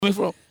coming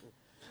from? No.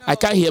 I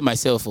can't hear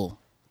myself.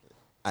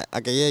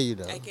 I can hear you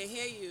though. I can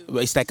hear you.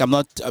 But it's like I'm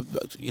not, I'm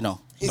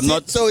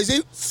not. So is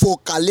it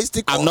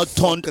focalistic? I'm not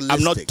turned.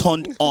 I'm not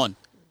turned on.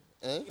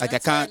 Like I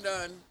can't.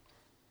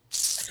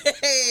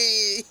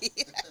 Hey.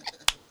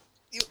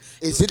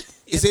 Is it?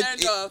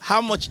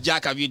 How much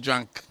Jack have you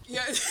drunk?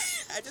 Yeah,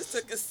 I just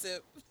took a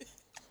sip.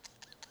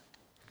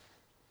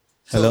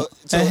 Hello.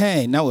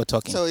 Hey, now we're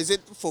talking. So is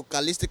it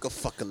focalistic or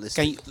fuckalistic?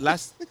 Can you,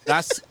 last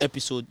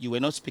episode you were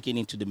not speaking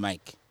into the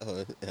mic.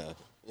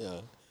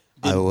 Yeah.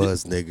 I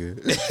was, nigga.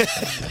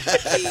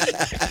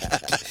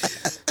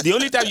 The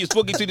only time you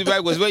spoke into the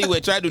mic was when you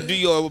were trying to do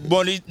your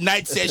morning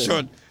night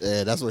session.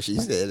 Yeah, that's what she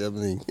said. I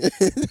mean.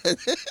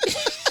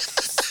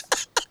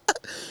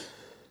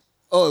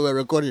 Oh, we're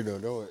recording though.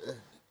 Don't worry.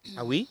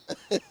 Are we?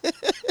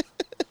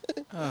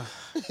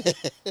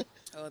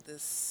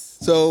 This.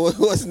 So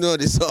what's the name of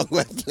the song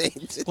we're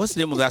playing? What's the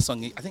name of that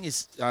song? I think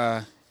it's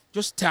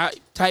just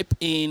type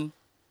in.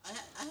 I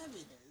have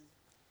it.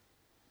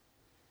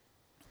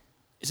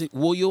 Is it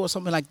Woyo or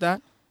something like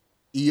that?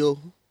 Iyo.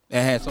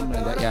 Yeah,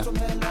 something like that. Yeah.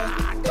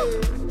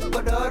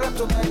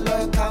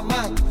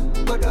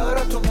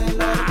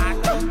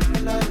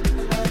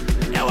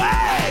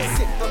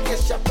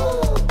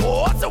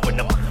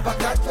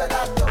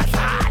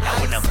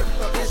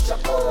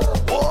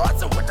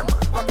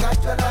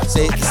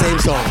 Same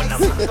song.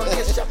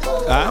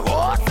 Huh?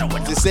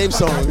 The same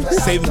song.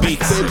 Same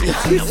beat.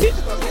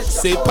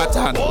 Same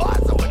pattern.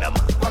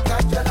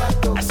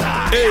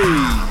 Hey.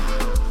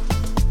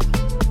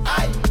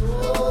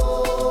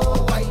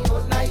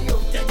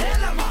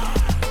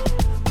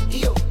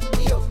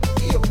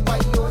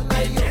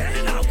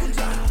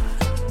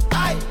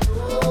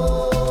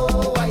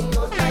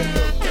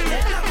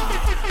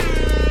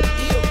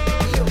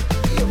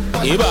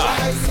 Eba.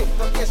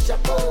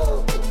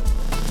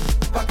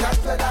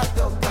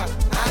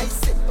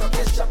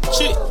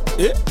 Shit.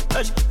 Eh?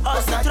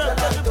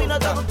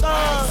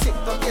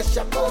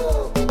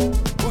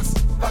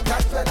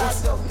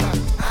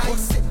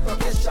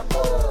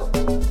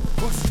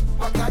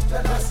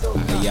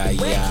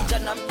 Yeah.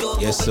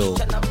 Yes, so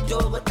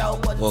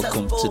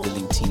welcome to the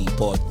Lintini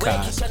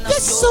podcast.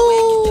 Yes, so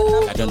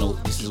I don't know.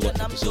 This is what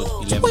episode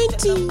 11. 20.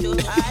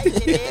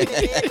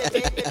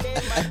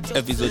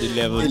 Episode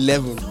 11.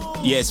 11.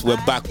 Yes, we're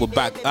back.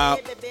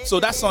 So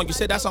that song, you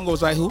said that song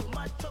was by who?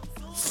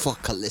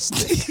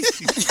 Focalistic.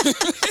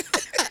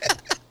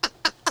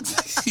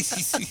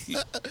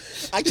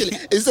 Actually,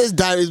 it says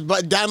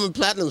Diamond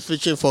Platinum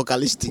featuring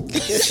Focalistic.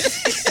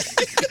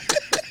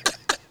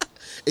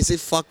 Is it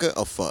fucker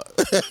or fuck?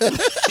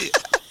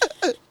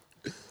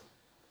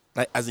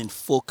 Like as in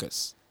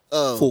focus.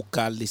 Oh.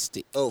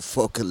 Focalistic. Oh,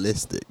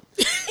 focalistic.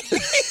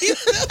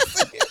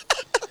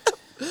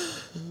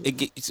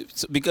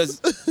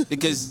 Because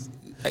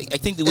I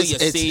think the way you're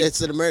saying it's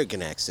an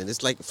American accent.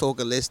 It's like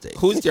focalistic.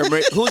 Who's the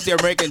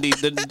American?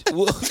 Is it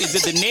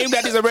the name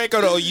that is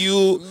American or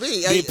you?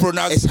 The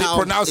pronouncer. It's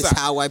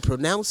how I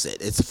pronounce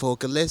it. It's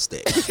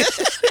focalistic.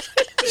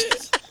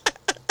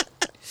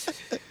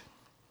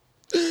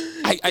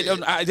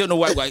 I don't know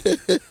why.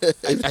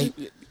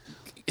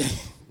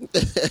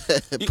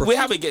 We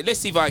have a guest. Let's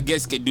see if our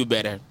guest can do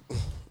better.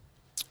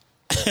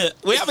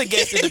 We have a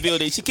guest in the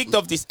building. She kicked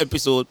off this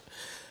episode.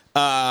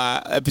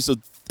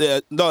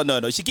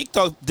 No. She kicked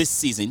off this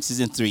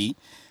season 3.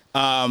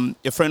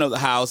 A friend of the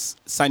house,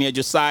 Sanya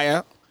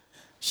Josiah.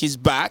 She's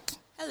back.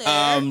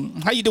 Hello.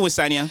 How you doing,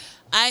 Sanya?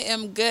 I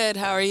am good.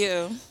 How are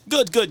you?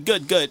 Good. Do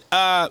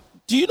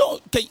you know?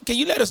 Can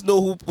you let us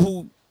know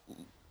who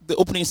the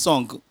opening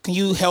song? Can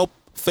you help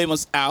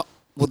Famous out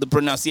with the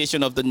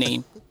pronunciation of the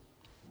name?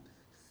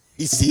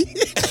 You see?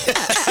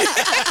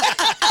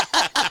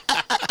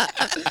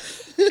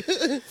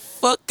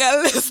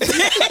 Focalistic.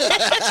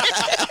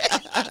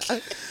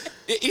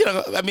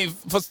 I mean,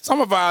 for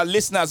some of our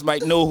listeners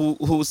might know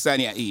who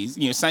Sanya is.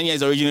 Sanya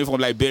is originally from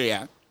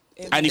Liberia.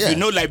 And if you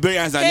know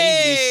Liberians and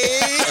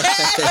English...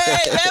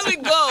 Hey, there we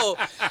go.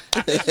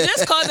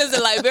 Just call this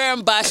the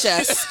Liberian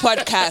Bashas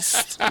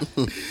podcast.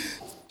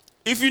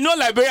 If you know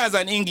Liberians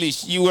and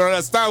English, you will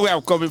understand where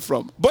I'm coming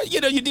from. But,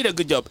 you did a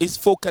good job. It's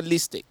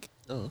focalistic.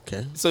 Oh,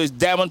 okay. So it's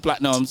Diamond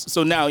Platinums.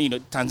 So now,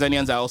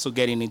 Tanzanians are also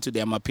getting into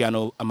the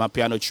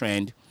Amapiano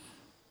trend.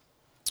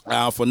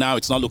 For now,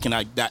 it's not looking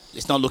like that.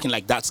 It's not looking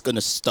like that's going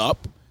to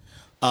stop.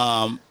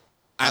 I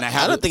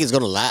don't think it's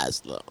gonna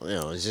last.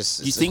 It's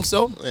just. You think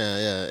so?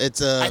 Yeah. It's.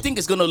 I think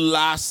it's gonna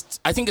last.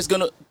 I think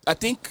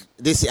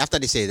This after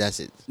they say that's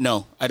it.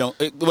 No, I don't.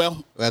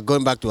 We're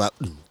going back to.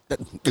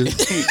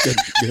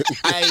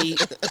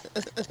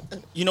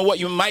 You know what?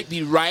 You might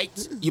be right.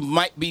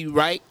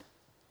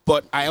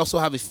 But I also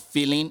have a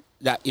feeling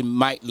that it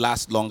might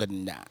last longer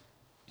than that.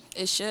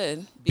 It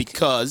should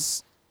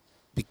because.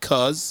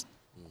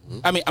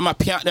 I mean,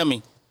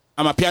 Amapiano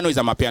is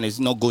Amapiano. It's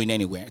not going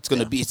anywhere. It's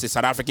gonna be. It's a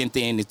South African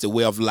thing. It's a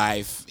way of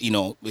life.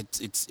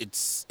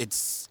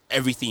 It's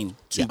everything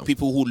to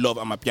people who love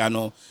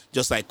Amapiano,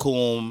 just like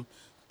Kum,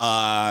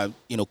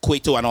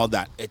 Kwaito and all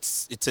that.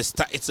 It's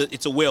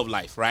a way of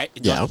life, right?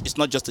 It's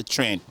not just a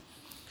trend,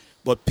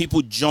 but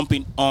people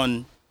jumping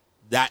on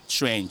that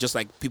trend, just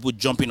like people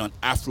jumping on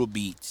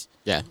Afrobeat.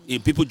 Yeah.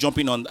 People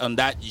jumping on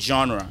that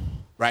genre,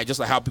 right? Just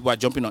like how people are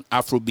jumping on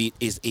Afrobeat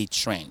is a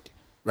trend,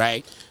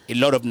 right? A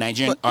lot of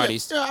Nigerian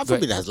artists.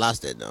 Afrobeat has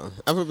lasted now.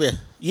 Afrobeat.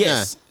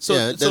 Yes.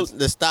 Yeah. So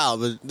the style,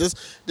 but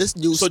this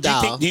new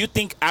style. Do you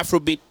think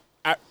Afrobeat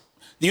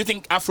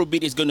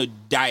is going to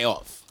die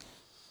off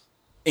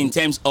in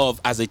terms of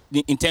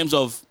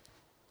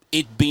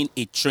it being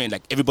a trend?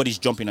 Like everybody's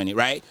jumping on it,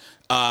 right?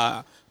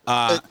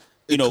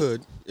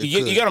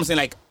 You get what I'm saying?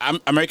 Like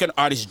American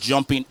artists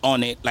jumping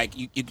on it. Like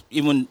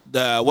even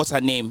the what's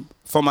her name?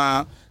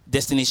 Former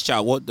Destiny's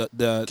Child.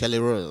 The Kelly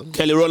Rowland.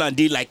 Kelly Rowland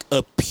did like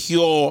a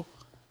pure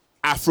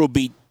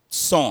Afrobeat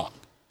song.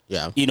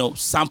 Yeah.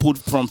 Sampled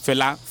from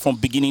Fela from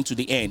beginning to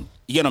the end.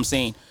 You get what I'm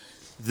saying?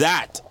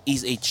 That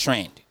is a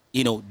trend.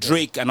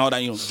 Drake and all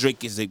that.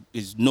 Drake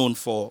is known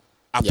for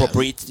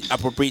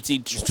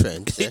appropriating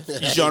trends,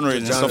 genres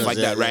and stuff like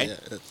that, right?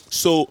 Yeah.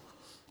 So,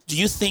 do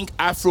you think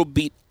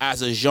Afrobeat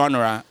as a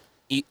genre,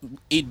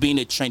 it being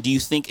a trend, do you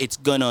think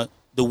the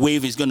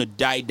wave is gonna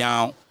die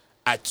down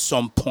at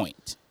some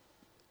point?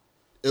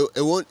 It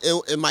won't.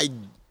 It might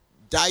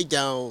die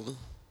down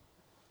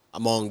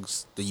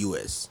amongst the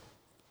U.S.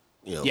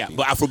 Yeah,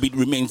 but Afrobeat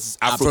remains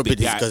Afrobeat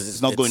because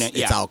it's not going.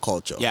 It's our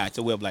culture. Yeah, it's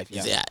a way of life.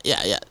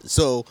 Yeah.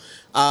 So,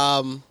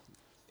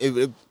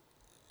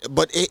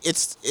 but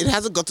it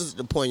hasn't got to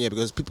the point yet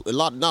because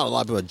not a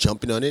lot of people are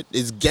jumping on it.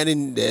 It's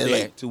getting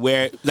there, to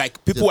where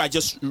people are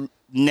just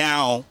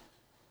now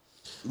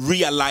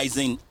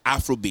realizing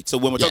Afrobeat. So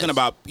when we're talking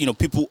about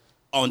people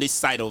on this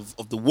side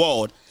of the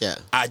world,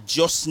 are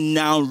just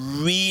now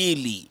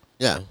really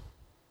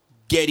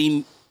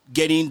getting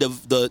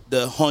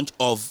the hunch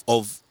of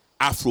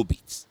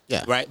Afrobeats.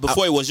 Yeah. Right?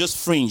 Before it was just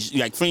fringe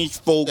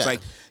folks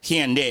like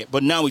here and there.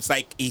 But now it's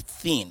like a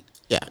thing.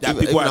 Yeah. That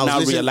people are now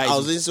realizing. I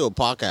was listening to a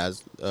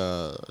podcast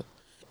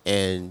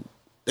and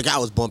the guy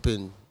was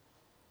bumping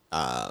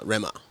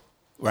Rema.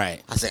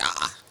 Right. I said,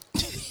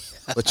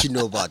 what you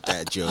know about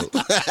that, Joe?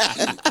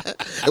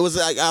 It was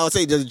like I would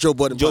say the Joe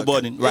Budden. Joe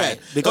Budden, right?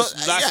 Yeah. Because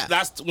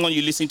that's the one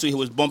you listen to. He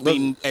was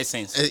bumping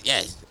Essence.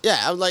 Yeah.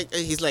 I was like,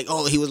 he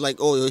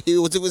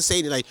was even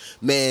saying like,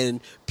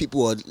 man,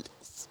 people are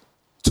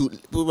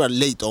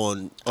late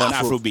on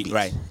Afrobeat,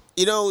 right?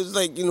 It's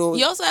like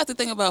You also have to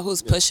think about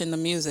who's pushing the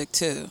music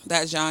too.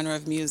 That genre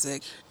of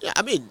music. Yeah,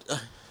 I mean,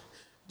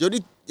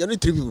 the only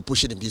three people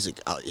pushing the music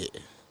out here.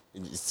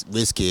 It's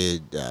Wizkid,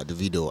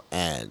 Davido,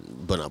 and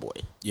Burna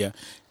Boy. Yeah.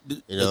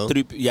 The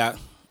three, yeah.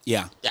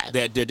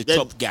 They're the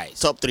top guys.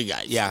 Top three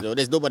guys. Yeah.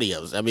 There's nobody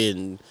else. I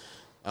mean,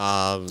 there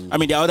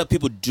are other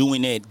people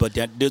doing it, but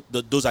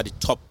those are the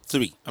top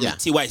three. I mean,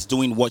 Tiwa is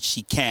doing what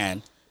she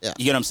can. Yeah.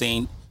 You get what I'm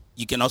saying?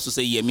 You can also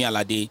say Yemi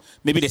Alade.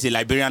 Maybe there's a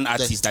Liberian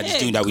artist that is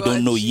doing that we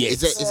don't know yet.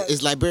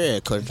 Is Liberia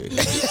a country?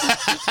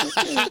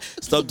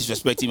 Stop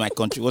disrespecting my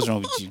country. What's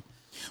wrong with you?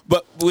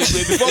 But before,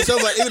 so,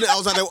 but even I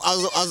was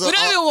we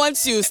don't even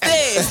want you.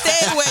 Stay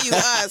where you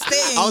are.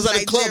 Stay in I was at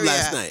Nigeria. the club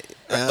last night.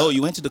 Oh,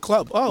 you went to the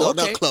club? Oh, no,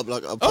 okay. not club.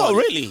 Like a party. Oh,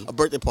 really? A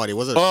birthday party. It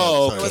wasn't.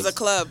 Okay. It was a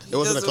club. It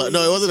wasn't a club.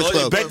 No, it wasn't a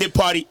club. A birthday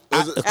party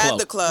at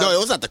the club. No, it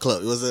was at the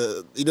club. It was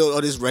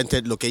all these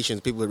rented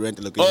locations. People would rent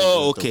the locations.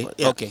 Oh, okay.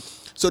 Yeah. Okay.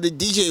 So the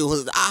DJ he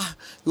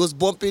was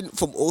bumping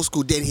from old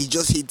school. Then he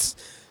just hits,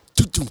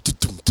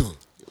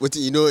 what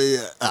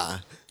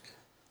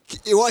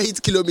what hits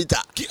kilometer.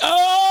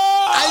 Oh!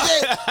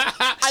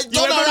 I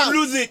don't know.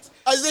 Lose it.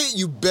 I say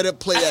you better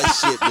play that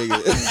shit,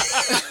 nigga.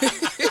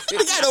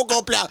 The guy don't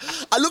go play.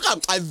 I look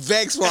up. I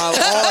vex for him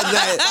all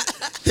night.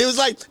 He was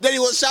like, then he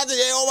was shouting,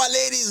 "Hey, all my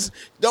ladies,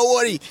 don't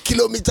worry,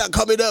 kilometer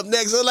coming up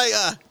next." I was like,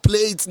 play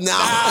it now.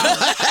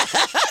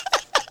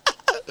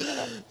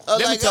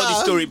 Let me tell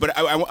this story, but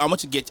I want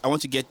to get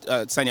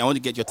Sani, I want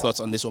to get your thoughts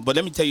on this one. But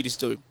let me tell you this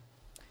story.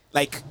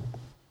 Like,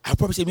 I'll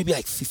probably say maybe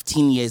like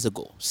 15 years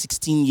ago,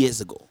 16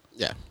 years ago.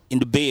 Yeah. In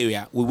the Bay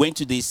Area, we went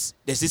to there's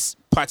this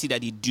party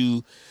that they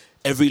do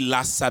every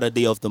last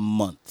Saturday of the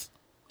month.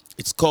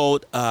 It's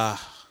called, I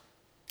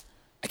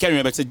can't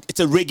remember. It's a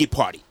reggae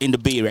party in the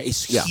Bay Area.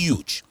 It's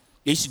huge.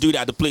 They used to do it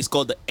at the place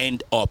called the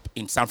End Up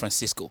in San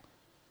Francisco.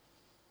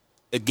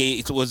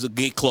 It was a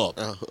gay club,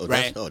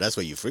 right? That's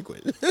where you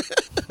frequent.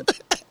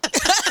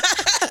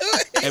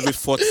 Every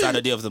fourth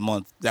Saturday of the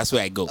month, that's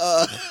where I go.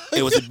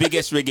 It was the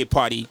biggest reggae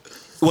party.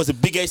 It was the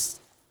biggest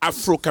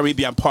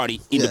Afro-Caribbean party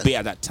in the Bay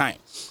at that time.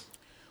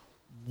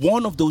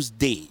 One of those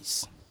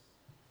days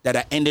that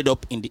I ended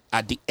up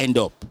at the End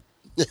Up,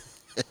 the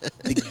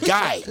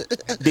guy,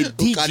 the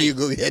DJ. How do you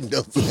go end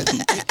up?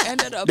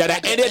 I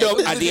ended up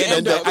at the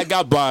End Up. I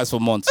got bars for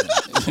months.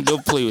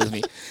 Don't play with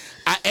me.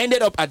 I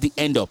ended up at the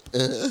End Up,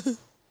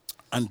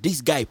 and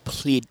this guy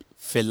played a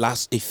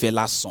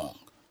Fela song.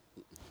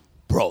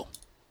 Bro,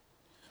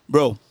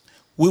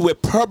 we were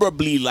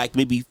probably like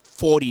maybe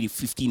 40 to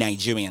 50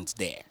 Nigerians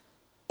there,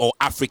 or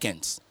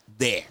Africans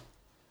there.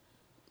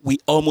 We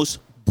almost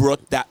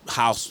brought that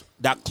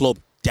club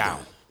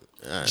down,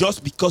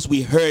 just because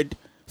we heard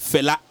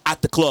Fela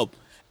at the club.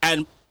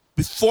 And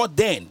before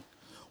then,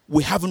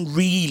 we haven't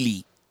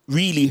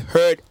really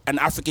heard an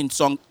African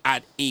song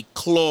at a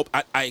club,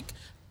 at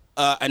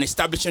an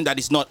establishment that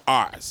is not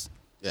ours.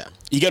 Yeah.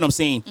 You get what I'm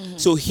saying?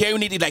 So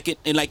hearing it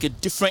in like a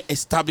different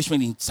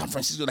establishment in San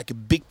Francisco, like a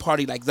big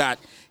party like that,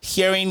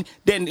 hearing,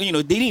 then, they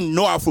didn't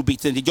know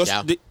Afrobeats, and they just,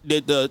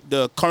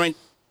 the current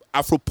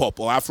Afro pop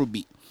or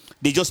Afrobeat.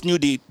 They just knew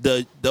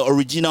the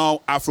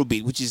original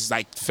Afrobeat, which is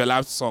like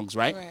Fela's songs,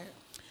 right?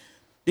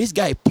 This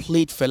guy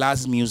played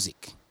Fela's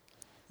music.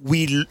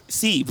 We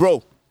lost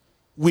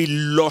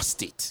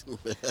it.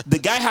 The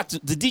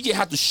DJ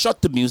had to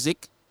shut the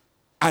music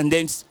and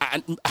then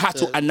had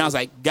to announce,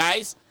 like,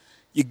 guys,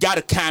 you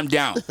gotta calm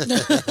down.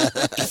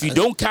 If you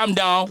don't calm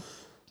down,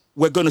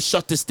 we're gonna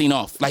shut this thing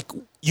off. Like,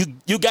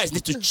 you guys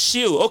need to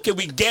chill. Okay,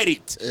 we get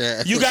it.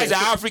 Yeah. You guys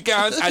are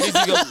Africans, and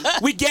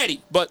we get it.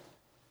 But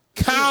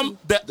calm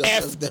the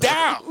F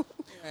down.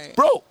 Right.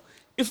 Bro.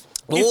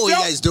 What were you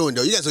guys doing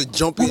though? You guys were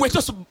jumping. We were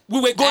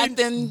going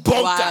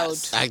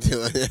bonkers.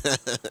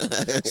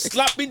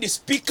 Slapping the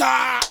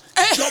speaker,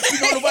 jumping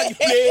all over the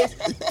place,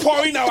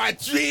 pouring our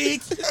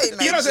drinks. Hey,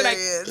 you know what I'm saying? Like,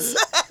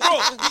 bro,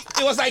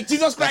 it was like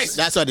Jesus Christ.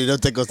 That's why they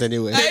don't take us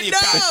anywhere. I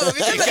know,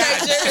 because the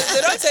Nigerians,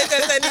 they don't take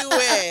us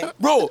anywhere.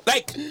 Bro,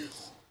 like,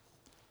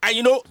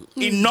 and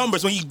in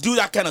numbers, when you do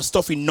that kind of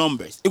stuff in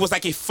numbers, it was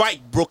like a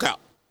fight broke out.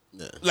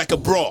 Yeah. Like a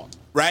brawl,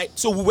 right?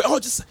 So we were all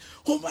just,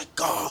 oh my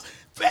God.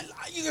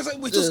 You guys,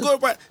 we just go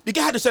about. The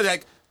guy had to say,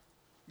 like,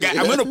 yeah,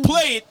 I'm gonna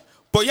play it,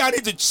 but y'all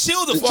need to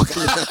chill the fuck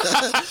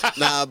out.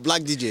 Nah,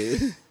 black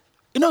DJ.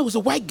 It was a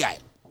white guy.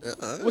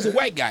 It was a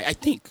white guy, I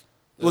think.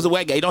 It was a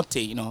white guy. You don't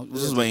tell,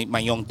 this is my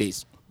young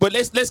days. But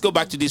let's go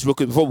back to this real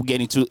quick before we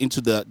get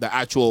into the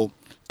actual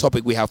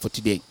topic we have for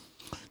today.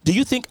 Do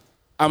you think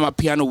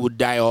Amapiano would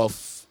die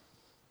off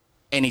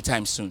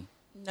anytime soon?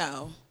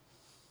 No.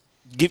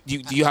 Do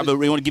you want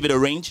to give it a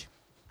range?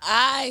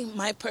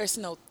 My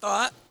personal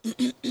thought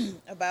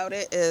about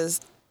it is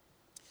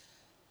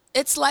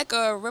it's like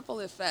a ripple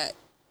effect.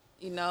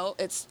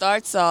 It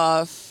starts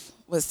off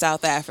with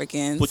South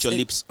Africans. Put your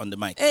lips on the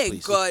mic, hey,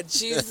 please. God,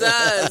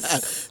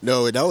 Jesus.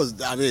 No, that was,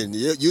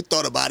 you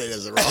thought about it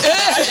as a wrong.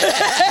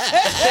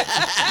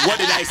 What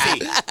did I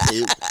say?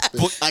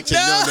 Actually,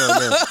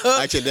 no.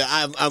 Actually,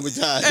 I'm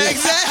retired.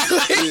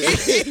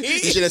 Exactly.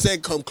 You should have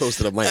said, come close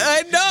to the mic.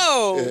 I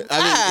know.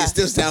 It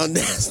still sounds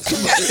nasty.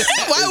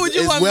 Why would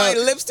you want my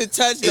lips to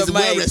touch the mic? It's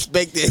well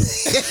respected.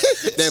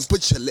 Then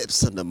put your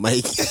lips on the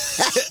mic.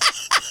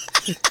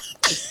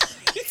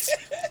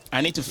 I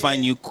need to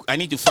find new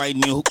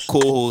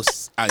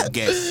co-hosts and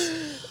guests.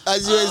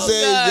 As you were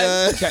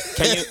saying,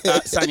 can you,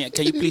 Sanya?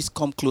 Can you please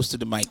come close to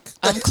the mic?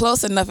 I'm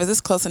close enough. Is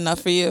this close enough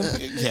for you?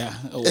 Yeah.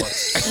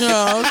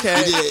 Oh,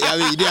 okay. You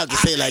didn't have to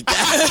say it like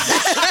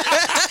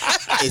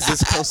that. Is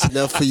this close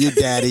enough for you,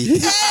 Daddy?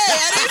 Hey,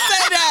 I didn't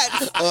say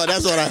that. Oh,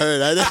 that's what I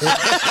heard.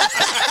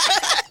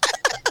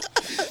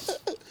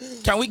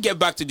 Can we get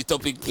back to the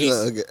topic, please?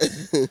 Okay.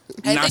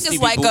 I think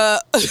it's like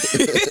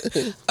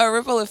a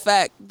ripple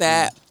effect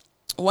that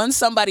once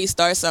somebody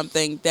starts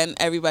something, then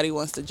everybody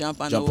wants to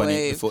jump on the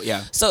wave.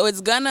 So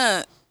it's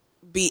gonna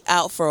be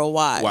out for a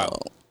while. Wow.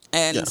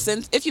 And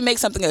since if you make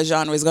something a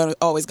genre, it's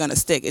always gonna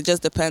stick. It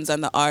just depends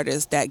on the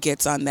artist that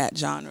gets on that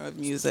genre of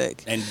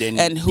music, and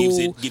then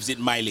who gives it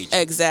mileage.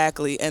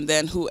 Exactly, and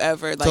then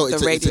whoever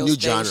the radio it's a new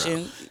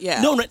station. genre.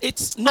 Yeah. No,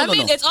 it's no.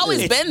 It's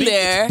always been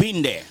there. It's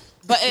been there.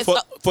 But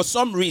for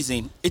some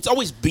reason, it's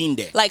always been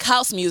there. Like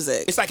house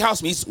music. It's like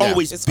house music.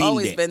 It's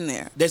always been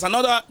there. There's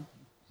another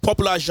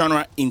popular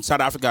genre in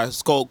South Africa.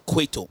 It's called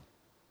Kwaito.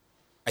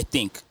 I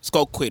think it's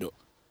called Kwaito.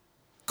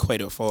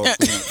 Kwaito for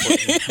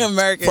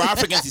Americans. For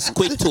Africans, it's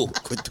Kwaito.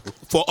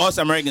 For us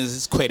Americans,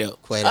 it's Kwaito.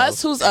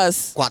 Us, who's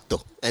us?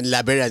 Kwato. And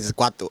Liberians is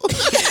Kwato.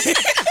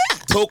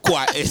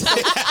 Tokwa.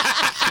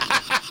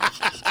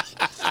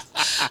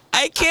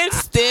 I can't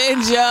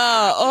stand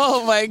y'all.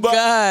 Oh my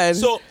God.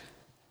 So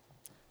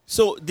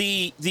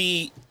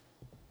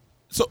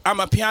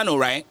Amapiano,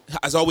 right,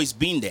 has always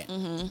been there.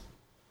 Mm-hmm.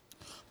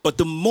 But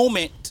the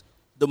moment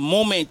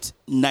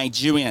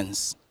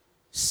Nigerians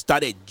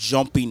started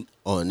jumping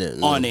on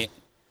it,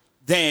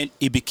 then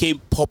it became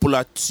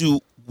popular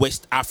to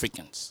West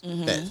Africans.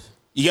 Mm-hmm.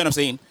 You get what I'm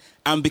saying?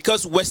 And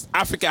because West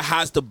Africa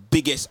has the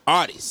biggest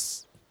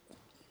artists,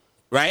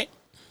 right?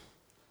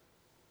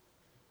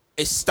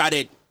 It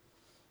started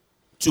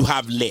to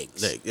have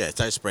legs. Yeah, it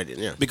started spreading,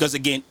 yeah. Because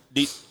again,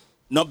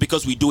 not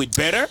because we do it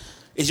better.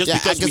 It's just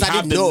because we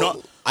have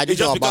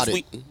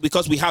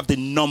because we have the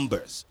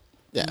numbers.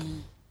 Yeah.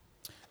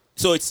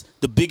 So it's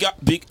the big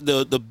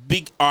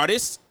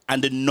artists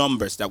and the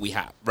numbers that we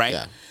have, right?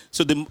 Yeah.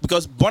 So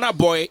because Burna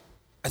Boy,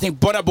 I think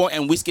Burna Boy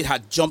and Wizkid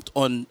had jumped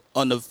on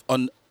an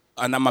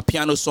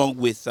Amapiano song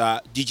with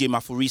DJ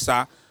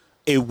Mafurisa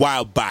a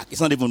while back.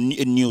 It's not even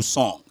a new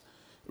song,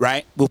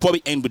 right? We'll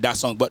probably end with that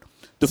song. But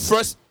the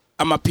first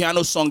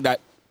Amapiano song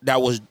that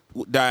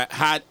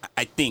had,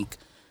 I think,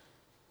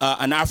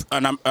 a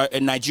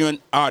Nigerian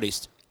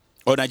artist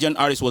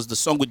was the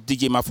song with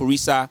DJ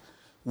Mafurisa,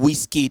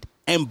 Wizkid,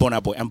 and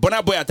Burna Boy. And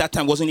Burna Boy at that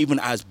time wasn't even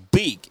as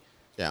big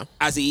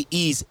as he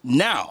is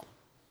now,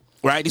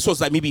 right? This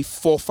was like maybe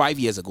 4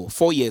 years ago,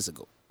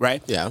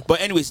 right? Yeah.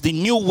 But anyways, the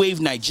new wave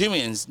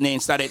Nigerians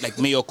then started, like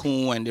Mayor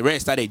Kun and the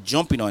rest started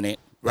jumping on it,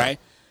 right?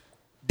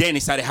 Then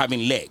it started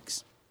having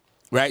legs,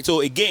 right?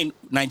 So again,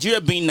 Nigeria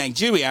being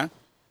Nigeria,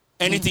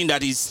 anything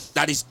that is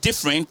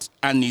different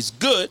and is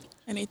good,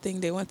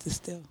 anything they want to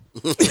steal.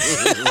 you know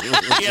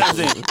what I'm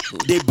saying?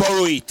 They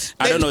borrow it.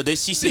 I don't know.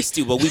 She says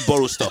steal, but we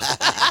borrow stuff.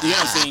 You know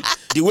what I'm saying?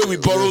 The way we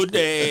borrowed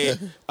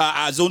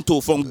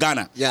Azonto from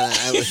Ghana. Yeah,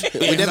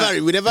 we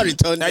never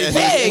returned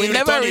it. We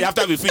returned it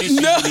after we finished it.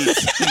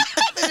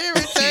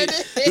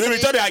 We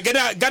returned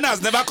it. Ghana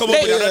has never come up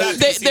with another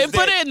thing. They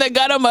put it in the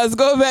Ghana must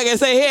go back and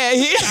say,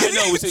 here, I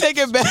know, take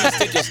it back.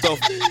 Take your stuff.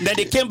 Then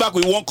they came back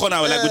with one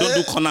corner. We're like, we don't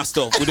do corner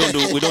stuff. We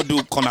don't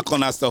do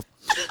corner stuff.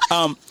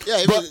 But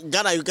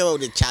Ghana, you came up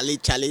with the Charlie,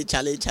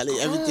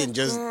 everything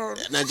just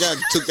Nigeria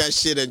took that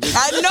shit and just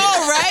I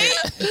know, right?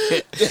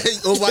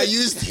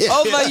 overused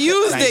it.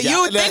 You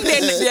think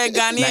they're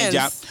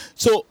Ghanaians?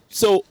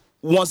 So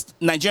once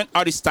Nigerian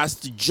artist starts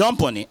to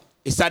jump on it,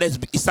 it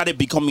started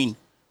becoming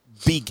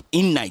big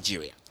in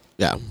Nigeria.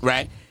 Yeah.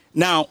 Right?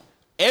 Now,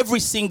 every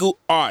single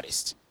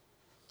artist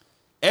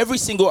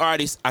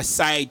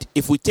aside,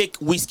 if we take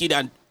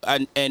Wizkid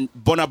and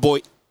Burna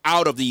Boy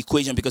out of the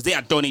equation, because they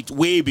had done it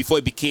way before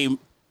it became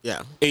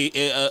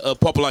a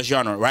popular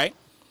genre, right?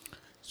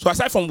 So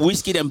aside from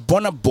Wizkid and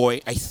Burna Boy,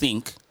 I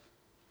think,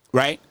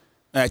 right?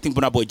 And I think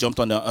Burna Boy jumped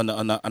on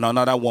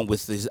another one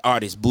with his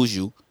artist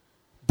Buju,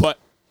 but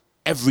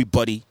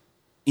everybody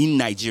in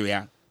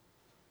Nigeria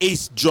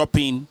is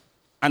dropping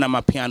an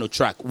Amapiano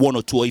track, one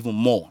or two or even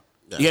more.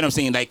 Yeah. You know what I'm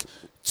saying? Like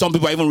some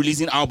people are even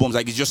releasing albums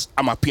like it's just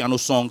Amapiano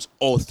songs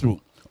all through,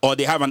 or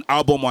they have an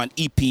album or an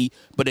EP,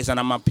 but there's an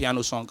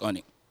Amapiano song on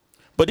it.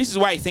 But this is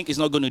why I think it's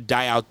not going to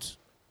die out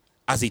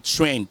as a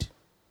trend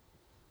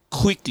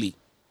quickly.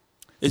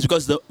 It's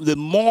because the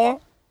more,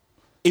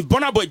 if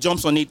Burna Boy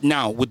jumps on it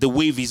now with the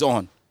wave he's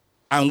on,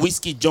 and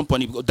Wizkid jump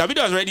on it, because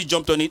Davido has already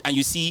jumped on it, and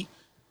you see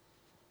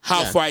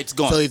how far it's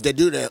gone. So if they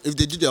do their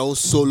own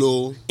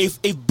solo, if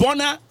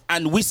Burna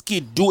and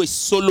Wizkid do a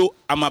solo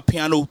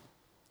Amapiano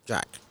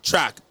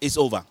track, it's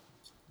over.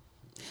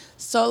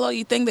 Solo,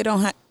 you think they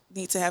don't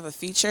need to have a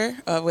feature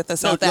with a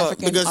South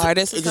African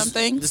artist or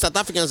something? The South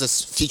Africans are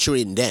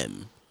featuring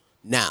them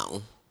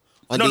now.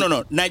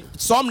 No.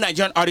 Some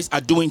Nigerian artists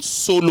are doing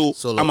solo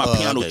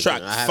Amapiano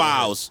track.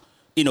 Files,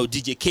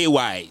 DJ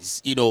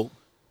KY's,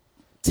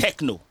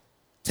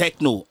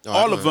 techno.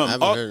 All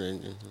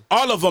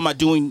of them are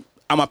doing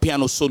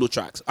Amapiano solo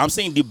tracks. I'm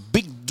saying the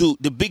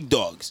big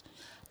dogs.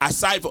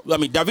 Aside from,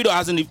 Davido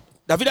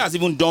has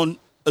even done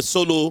a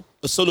solo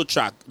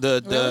track.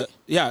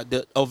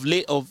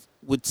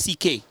 With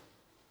CK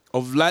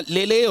of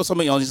Lele or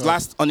something on his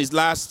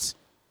last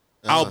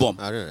album.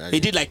 He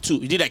did like two.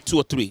 He did like 2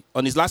 or 3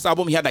 on his last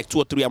album. He had like 2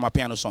 or 3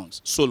 Amapiano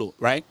songs solo,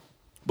 right?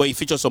 But he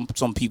featured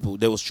some people.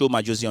 There was Show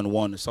My Josie on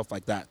one and stuff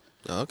like that.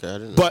 Oh, okay, I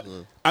didn't know. But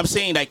I'm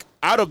saying, like,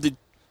 out of the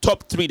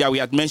top 3 that we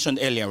had mentioned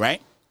earlier,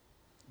 right?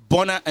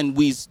 Burna and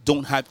Wiz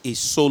don't have a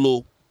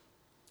solo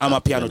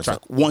Amapiano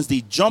track. Once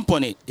they jump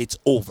on it, it's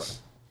over.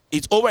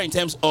 It's over in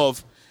terms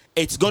of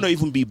it's gonna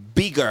even be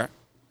bigger,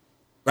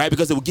 right?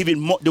 Because they will give you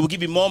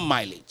more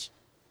mileage.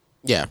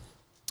 Yeah.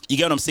 You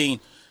get what I'm saying?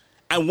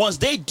 And once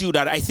they do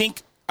that, I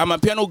think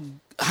Amapiano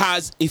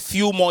has a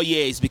few more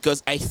years,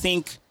 because I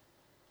think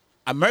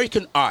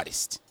American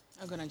artists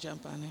are gonna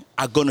jump on it.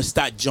 Are gonna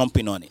start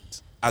jumping on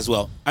it as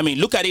well. I mean,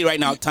 look at it right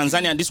now.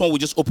 Tanzania, this one we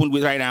just opened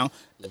with right now.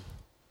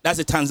 That's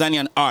a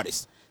Tanzanian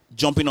artist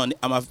jumping on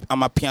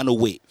Amapiano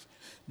wave.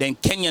 Then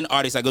Kenyan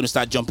artists are going to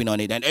start jumping on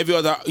it, and every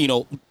other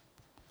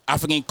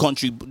African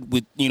country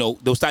with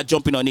they'll start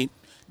jumping on it.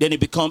 Then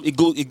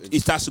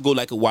it starts to go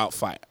like a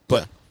wildfire.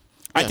 But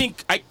I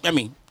think I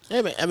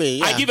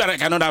give it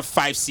like another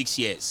 5-6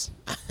 years.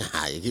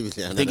 I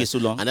think it's too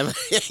long. I give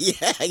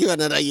it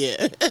another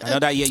year.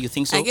 Another year, you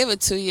think so? I give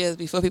it 2 years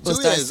before people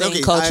start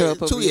saying cultural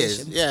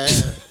appropriation. 2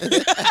 years,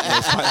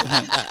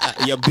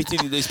 You're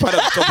beating. It's part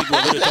of the topic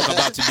we're going to talk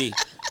about today.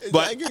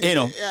 But I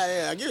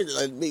give it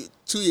like maybe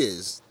 2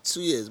 years.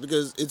 2 years,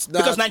 because it's not,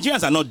 because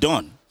Nigerians are not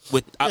done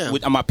with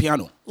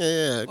Amapiano.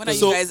 Yeah. When are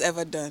you guys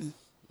ever done?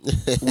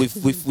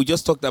 We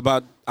just talked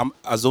about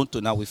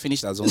Azonto. Now we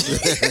finished Azonto,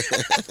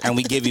 and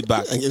we gave it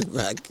back.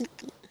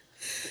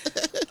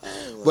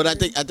 But I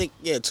think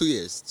 2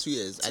 years. 2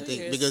 years. I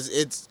think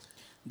because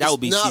that will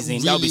be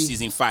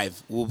season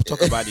 5. We'll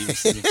talk about it in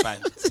season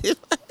 5.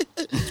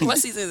 What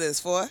season is this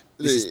for?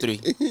 This is 3.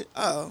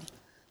 Oh,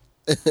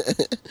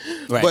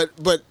 right.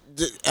 But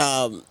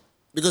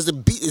because the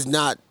beat is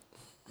not.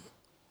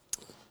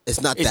 It's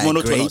that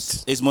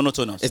monotonous. great. It's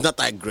monotonous. It's not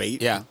that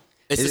great. Yeah.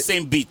 It's the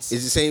same beat. It's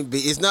the same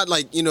beat. It's not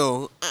like,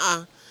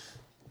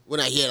 when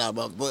I hear that,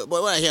 but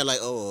when I hear like,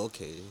 oh,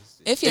 okay.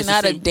 If you're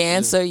not a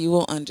dancer, you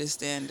won't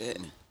understand it.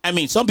 I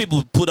mean, some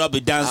people put up a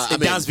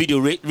dance video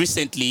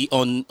recently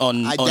on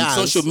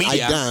social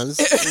media. I dance.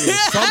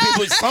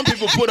 Some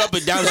people put up a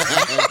dance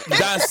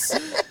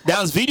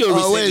video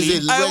recently. Where is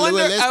it? Let's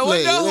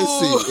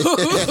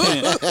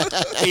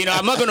see.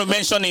 I'm not going to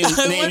mention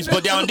names,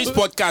 but they're on this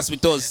podcast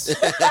with us.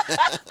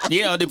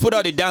 They put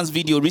out a dance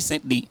video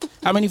recently.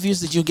 How many views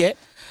did you get?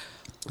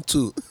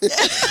 2.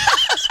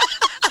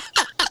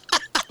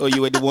 Oh,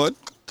 you were the one?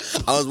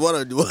 I was one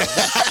of the ones.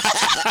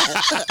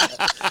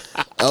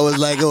 I was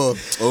like, oh,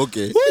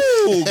 okay.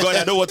 Oh God,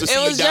 I don't want to see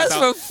you dance. It was just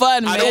for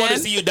fun, man. I don't want to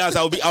see you dance.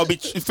 I'll be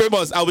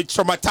famous. I'll be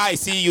traumatized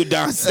seeing you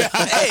dance. Hey,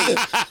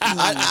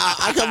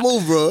 I can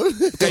move, bro.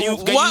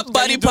 What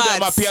body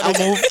parts?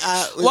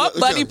 What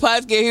body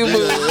parts can you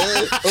move?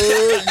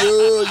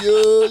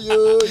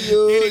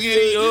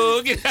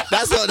 Yo.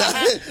 That's all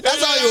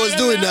he was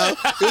doing now.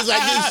 He was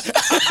like this.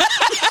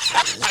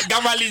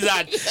 Gamma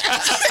lizard.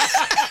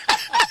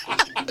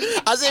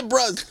 I said,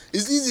 bros,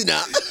 it's easy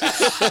now.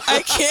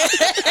 I can't.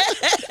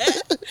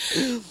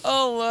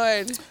 Oh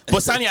Lord.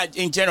 But Sanya,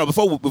 in general,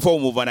 before we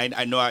move on,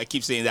 I know I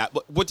keep saying that,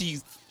 but what do you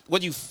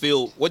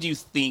feel? What do you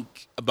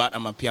think about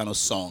Amapiano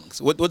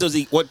songs? What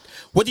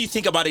do you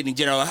think about it in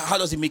general? How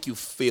does it make you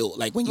feel?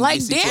 Like when you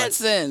listen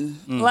dancing.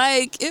 To it?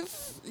 Like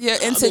if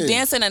you're into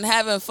dancing and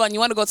having fun, you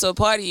want to go to a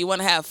party, you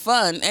want to have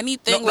fun.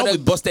 Anything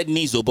with busted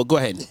knees, though. But go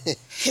ahead.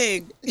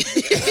 Hey,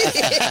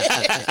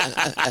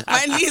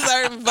 my knees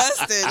are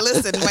busted.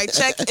 Listen, my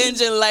check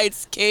engine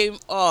lights came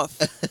off.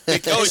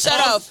 Shut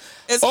up.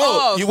 It's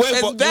off. You went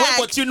for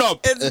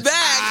tune-up. It's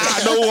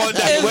back. No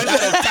wonder. You went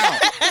out of town.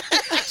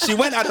 She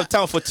went out of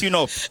town for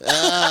tune-up.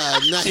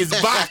 Nice. She's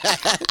back.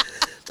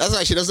 That's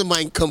why she doesn't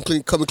mind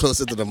coming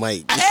closer to the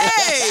mic.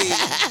 Hey!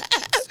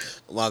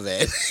 My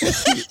bad.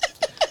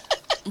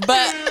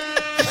 But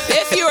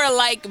if you are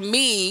like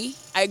me,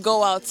 I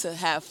go out to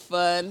have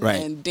fun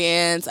and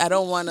dance. I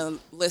don't want to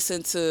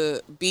listen to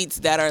beats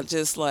that are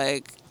just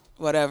like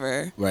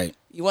whatever. Right.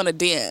 You want to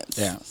dance.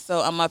 Yeah.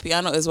 So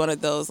Amapiano is one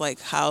of those like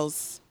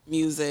house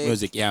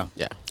music. Yeah.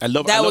 I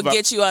love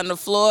get you on the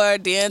floor,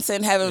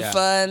 dancing, having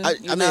fun. I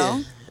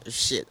mean,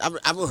 shit. I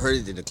haven't heard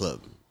it in the club.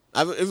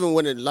 Even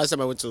when last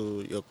time I went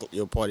to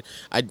your party,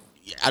 I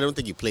don't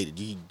think you played it.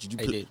 Did you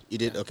play? I did. You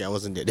did? Okay, I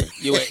wasn't there.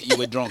 You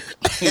were drunk.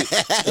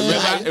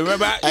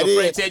 remember your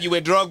friend said you were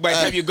drunk by the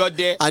time you got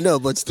there? I know,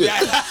 but still.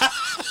 I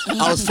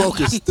was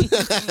focused.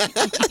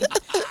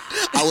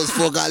 I was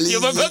focused. You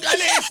were focused.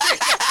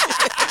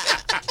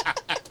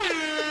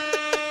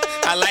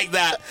 I like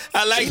that.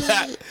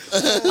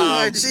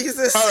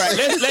 Jesus. All right,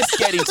 let's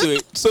get into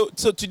it. So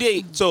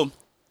today,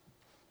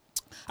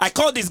 I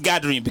call this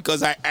gathering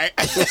because hey,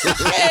 this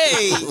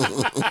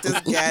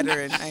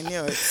gathering, I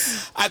knew it.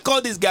 I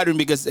call this gathering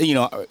because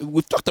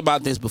we've talked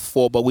about this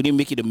before, but we didn't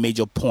make it a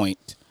major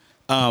point.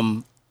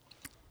 About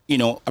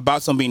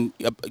something.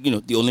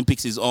 The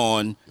Olympics is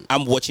on.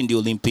 I'm watching the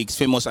Olympics.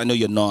 Famous, I know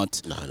you're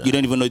not. No. You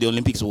don't even know the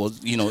Olympics was.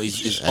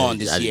 Is on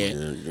this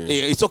year.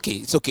 It's okay.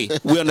 It's okay.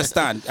 We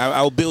understand.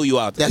 I'll bail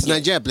you out. That's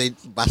Nigeria played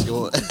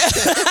basketball.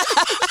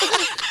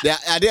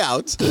 Are they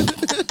out?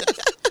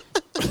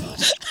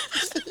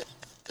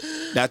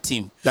 That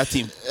team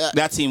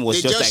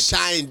was they just like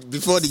shined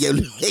before the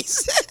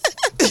Olympics.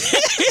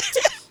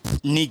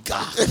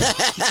 Nigga.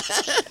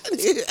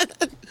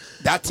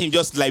 That team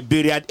just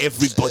Liberia'd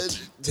everybody.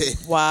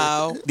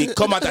 Wow. They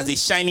come out as a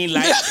shining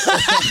light.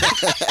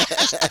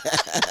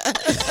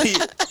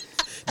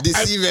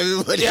 Deceive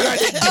everybody.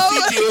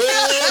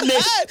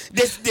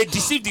 They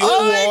deceive the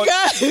whole world.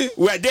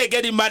 Where they're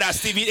getting mad at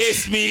Stephen A.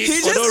 Smith.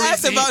 He just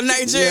asked about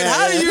Nigeria.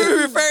 How do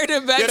you refer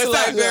them back to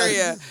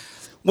Liberia?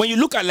 When you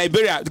look at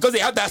Liberia, because they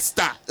have that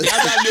star, they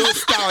have that little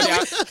star on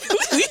their,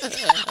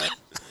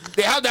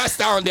 they have that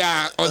star on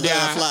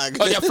their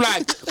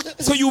flag.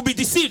 So you'll be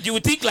deceived. You will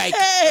think like,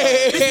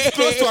 this is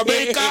close to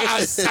America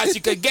as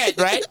you can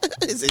get, right?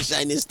 It's a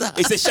shining star.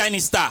 It's a shining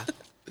star.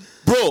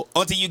 Bro,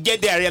 until you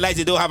get there and realize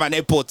they don't have an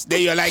airport.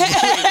 Then you're like,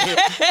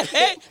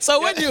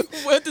 so when does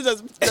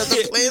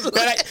the plane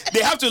like,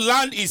 they have to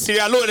land in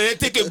Sierra Leone and then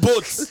take a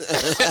boat.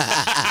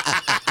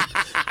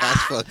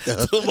 That's fucked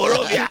up.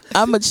 Morovia.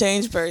 I'm a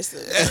changed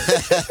person.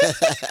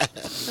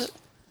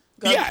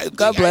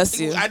 God bless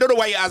you. I don't know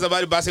why you asked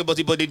about the basketball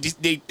team, but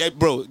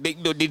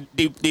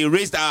they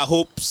raised our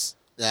hopes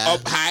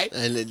up high,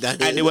 and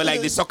they were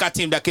like the soccer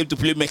team that came to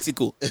play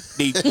Mexico.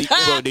 They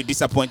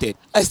disappointed.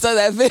 I saw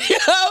that video.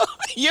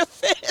 Your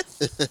face.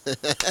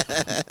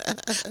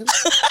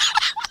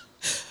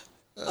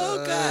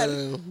 Oh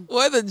God!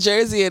 Wore the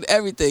jersey and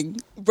everything.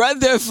 Brought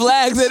their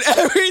flags and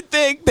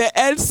everything. The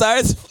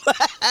NSARS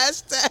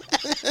flashed.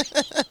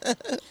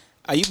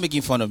 Are you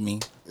making fun of me?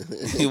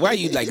 Why are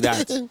you like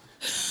that?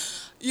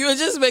 You were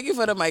just making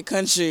fun of my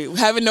country,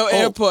 having no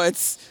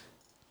airports.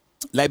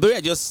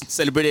 Liberia just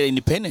celebrated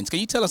independence. Can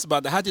you tell us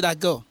about that? How did that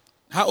go?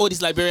 How old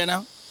is Liberia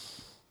now?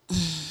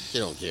 She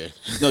don't care.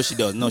 No, she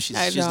does. No,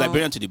 she's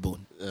Liberian to the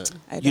bone.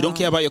 You don't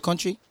care about your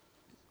country?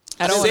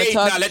 I don't want to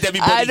talk.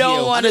 I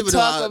don't want to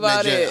talk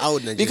about it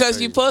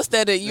because you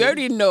posted it. You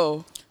already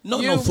know.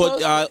 No,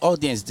 for our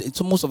audience.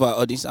 So most of our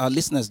audience, our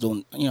listeners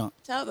don't.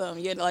 Tell them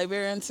you're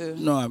Liberian too.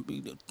 No,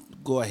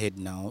 go ahead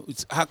now.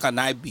 How can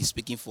I be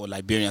speaking for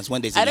Liberians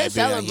when there's a Liberian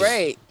here? I didn't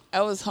celebrate.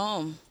 I was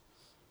home.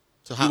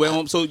 So you went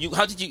home. So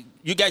how did you?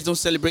 You guys don't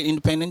celebrate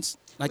independence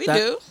like that?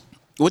 We do.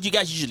 What do you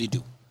guys usually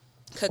do?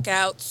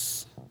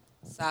 Cookouts,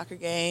 soccer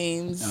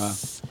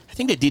games. I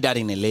think they did that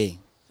in LA.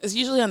 It's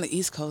usually on the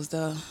East Coast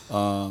though.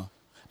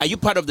 Are you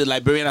part of the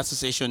Liberian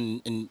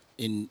Association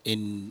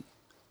in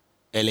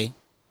LA?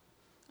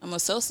 I'm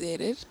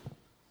associated.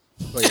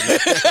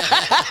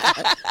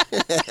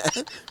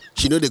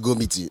 She know they go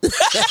meeting.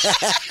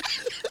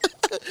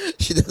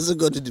 She doesn't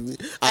go to the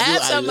meeting. I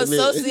have some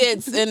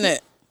associates in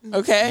it.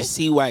 Okay. You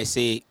see why I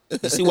say?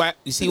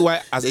 You see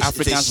why as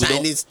Africans we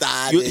don't.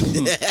 Star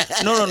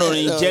No.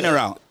 In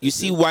general, you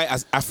see why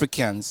as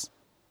Africans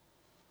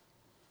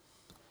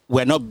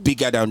we're not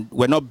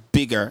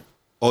bigger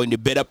or in a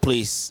better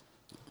place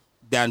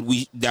than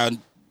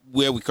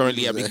where we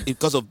currently are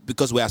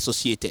because we're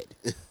associated.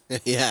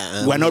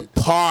 Yeah, we're not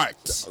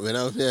part. We're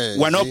not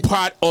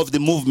part of the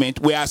movement.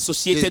 We're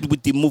associated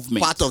with the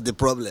movement. Part of the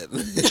problem.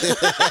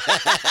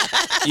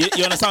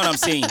 You understand what I'm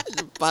saying?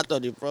 Part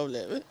of the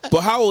problem.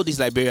 But how old is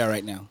Liberia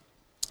right now?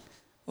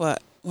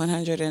 What,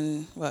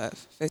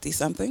 150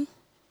 something?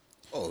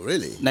 Oh,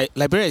 really?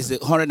 Liberia is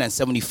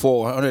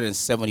 174,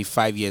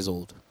 175 years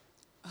old.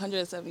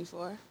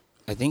 174.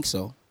 I think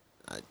so.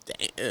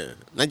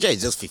 Nigeria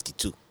is just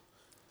 52.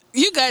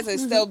 You guys are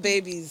still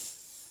babies.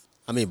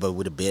 I mean, but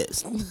with the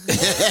best.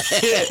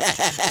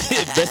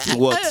 Best in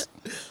what?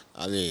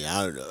 I mean,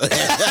 I don't know.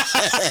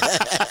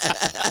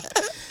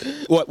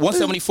 What,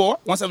 174?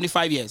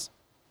 175 years?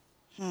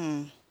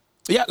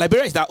 Yeah,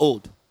 Liberia is that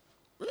old.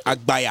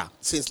 Agbaya.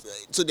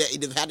 So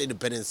they've had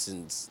independence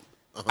since...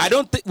 I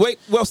don't think... Wait,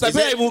 was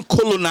Liberia even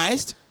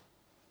colonized?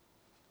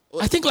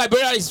 I think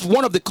Liberia is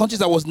one of the countries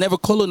that was never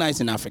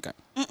colonized in Africa.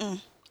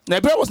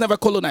 Liberia was never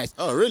colonized.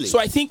 Oh, really? So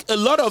I think a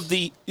lot of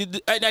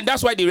and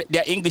that's why their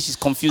English is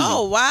confusing.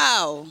 Oh,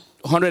 wow.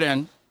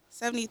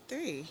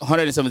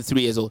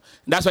 173 years old.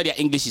 That's why their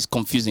English is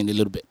confusing a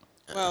little bit.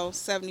 Well,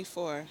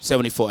 74.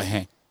 74,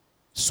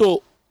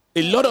 So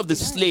a lot of the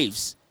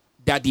slaves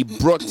that they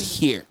brought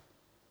here,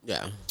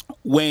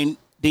 when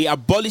they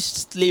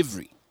abolished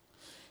slavery,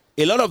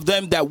 a lot of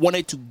them that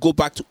wanted to go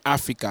back to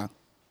Africa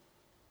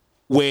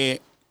were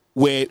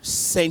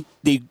sent.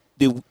 They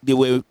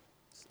were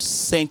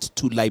sent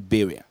to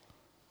Liberia.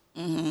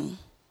 Mm-hmm.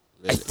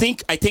 Really?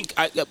 I think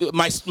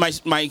my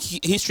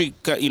history,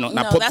 No,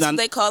 that's what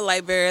they call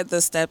Liberia, the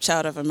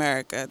stepchild of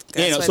America.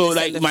 So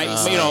like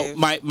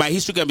my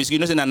history can be,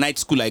 in a night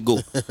school I go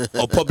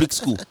or public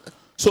school.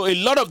 So a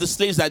lot of the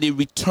slaves that they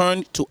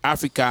returned to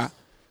Africa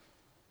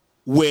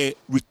were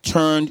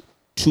returned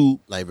to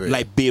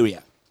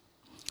Liberia.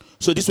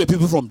 So these were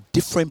people from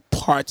different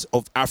parts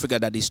of Africa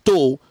that they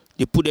stole.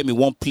 They put them in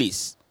one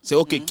place. Say,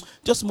 okay,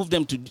 just move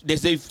them to.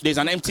 There's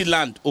an empty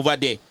land over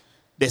there.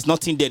 There's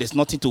nothing there. There's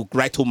nothing to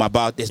write home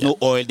about. There's no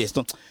oil. Just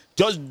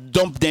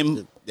dump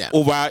them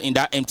over in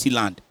that empty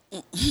land.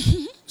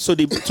 So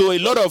a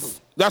lot of.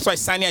 That's why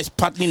Sanya is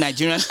partly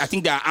Nigerian. I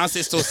think their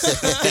ancestors.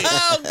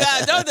 Oh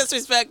God! Don't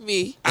disrespect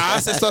me. Our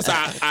ancestors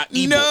are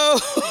Igbo. No.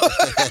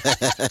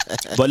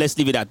 But let's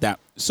leave it at that.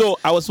 So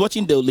I was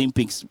watching the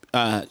Olympics.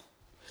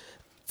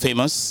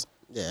 Famous.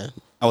 Yeah.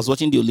 I was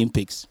watching the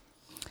Olympics.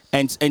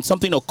 And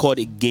something occurred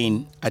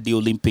again at the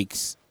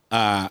Olympics,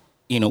 with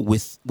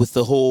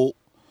the whole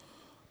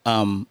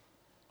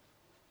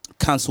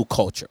cancel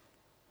culture,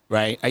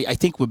 right? I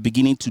think we're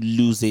beginning to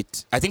lose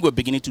it. I think we're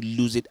beginning to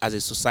lose it as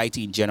a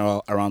society in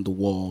general around the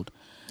world.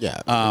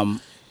 Yeah. I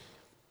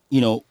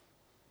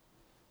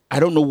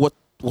don't know what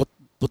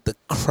the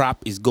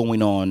crap is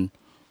going on,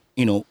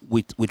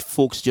 with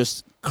folks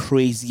just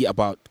crazy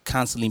about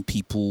canceling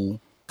people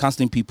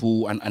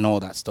and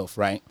all that stuff,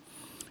 right?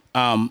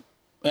 And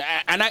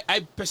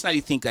I personally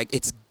think like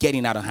it's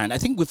getting out of hand. I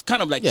think we've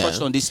kind of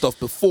touched on this stuff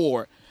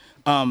before.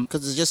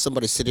 Because it's just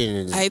somebody sitting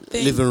in his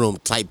living room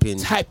typing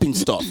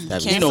stuff.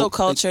 Cancel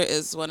culture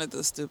is one of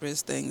the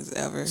stupidest things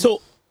ever.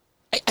 So,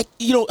 I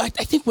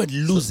think we're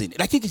losing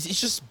it. I think it's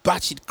just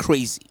batshit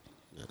crazy,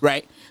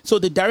 right? So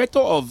the director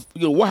of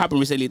what happened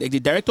recently, the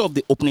director of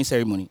the opening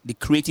ceremony, the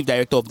creative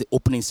director of the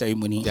opening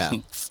ceremony. Yeah.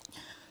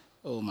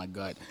 Oh my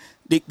God,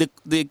 the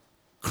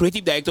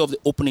creative director of the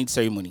opening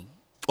ceremony.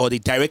 Or the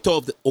director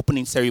of the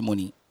opening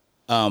ceremony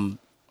of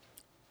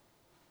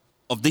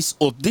this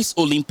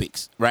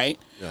Olympics, right?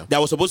 Yeah.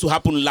 That was supposed to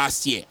happen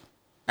last year.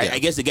 I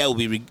guess the guy will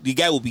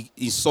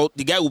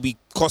be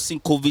causing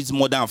COVID's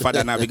mother and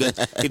father now, because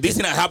if this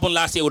thing had happened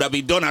last year, it would have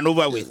been done and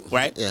over with,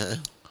 right? Yeah.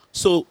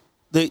 So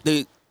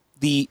the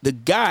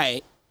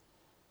guy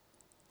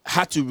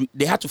had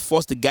to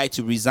force the guy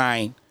to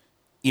resign,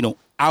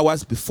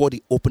 hours before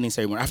the opening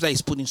ceremony, after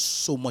he's put in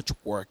so much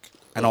work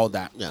and all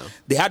that. Yeah.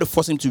 They had to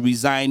force him to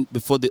resign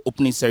before the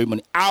opening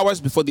ceremony,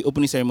 hours before the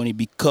opening ceremony,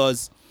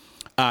 because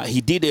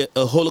he did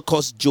a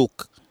Holocaust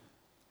joke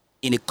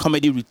in a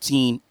comedy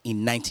routine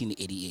in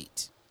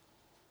 1988.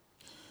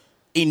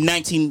 In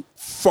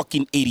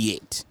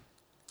 1988.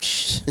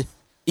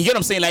 You get what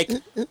I'm saying? Like,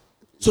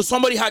 so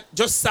somebody had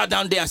just sat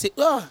down there and said,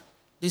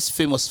 this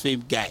famous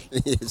guy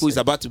who is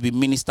about to be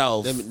minister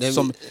of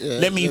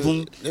let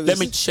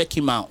me check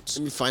him out.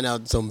 Let me find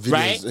out some videos.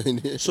 Right?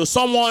 So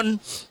someone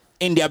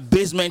in their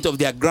basement of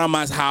their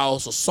grandma's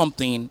house or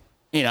something,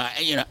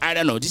 I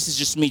don't know. This is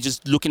just me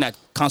just looking at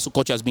cancel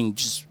culture as being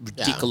just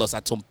ridiculous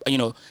at some,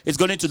 it's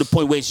getting to the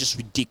point where it's just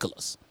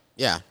ridiculous.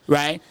 Yeah.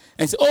 Right?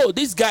 And say, oh,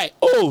 this guy,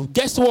 oh,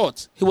 guess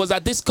what? He was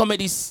at this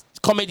comedy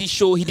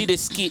show. He did a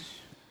skit.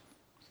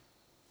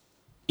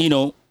 You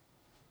know,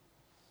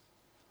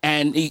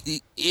 and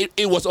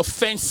it was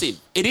offensive.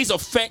 It is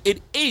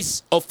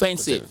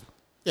offensive.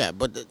 Yeah,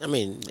 but I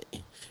mean,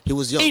 he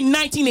was young. In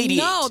 1988.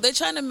 No, they're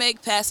trying to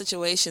make past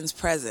situations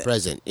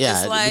present.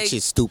 Yeah, like, which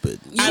is stupid.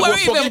 You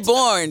weren't even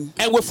born.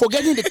 And we're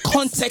forgetting the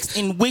context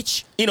in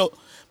which, you know,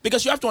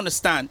 because you have to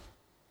understand,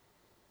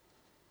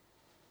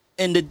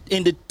 in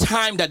the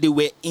time that they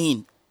were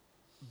in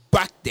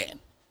back then.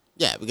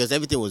 Yeah, because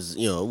everything was,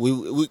 you know,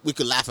 we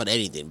could laugh at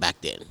anything back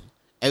then.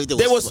 Everything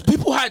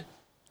people had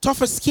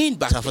tougher skin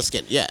back then. Tougher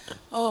skin, yeah.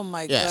 Oh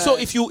my God. So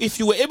if you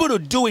were able to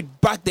do it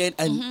back then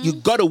and you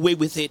got away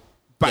with it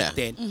back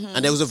then.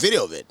 And there was a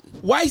video of it.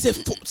 Why is a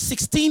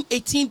 16,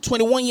 18,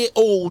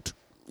 21-year-old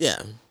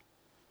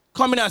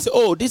coming out and say,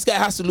 oh, this guy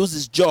has to lose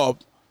his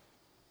job?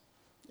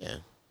 Yeah.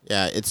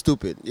 Yeah, it's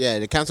stupid. Yeah,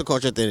 the cancel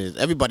culture thing is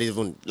everybody's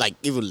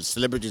even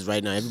celebrities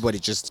right now,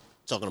 everybody's just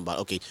talking about,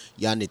 okay,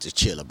 y'all need to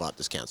chill about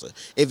this cancel.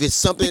 If it's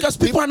something because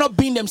people are not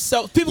being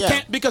themselves. People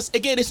can't, because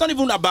again, it's not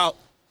even about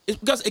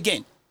because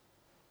again.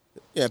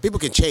 Yeah, people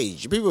can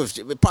change.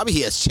 Probably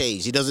he has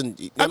changed. He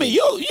doesn't. I mean,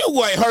 you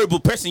were a horrible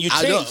person. You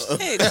changed.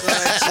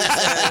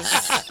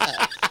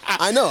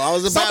 I know.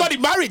 Somebody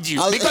married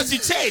you because you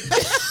changed.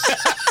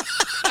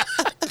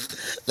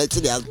 Let's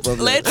see,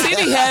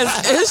 Letty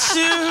has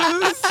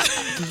issues.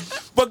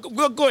 But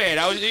go ahead.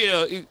 I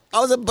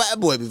was a bad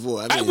boy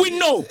before. I mean, we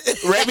know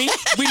Remy.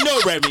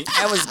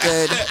 That was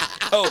good.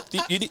 Oh,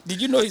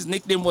 did you know his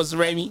nickname was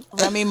Remy?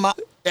 Remy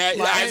Martin.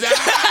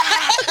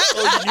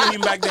 Oh, you knew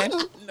him back then?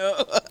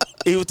 No.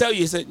 He will tell you,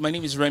 he said, my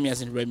name is Remy,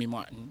 as in Remy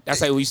Martin. That's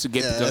how we used to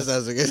get that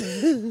sounds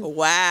good.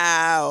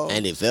 Wow.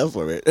 And he fell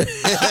for it.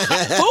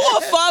 Who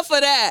will fall for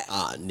that?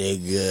 Ah,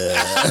 nigga.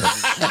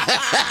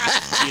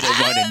 You don't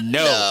want to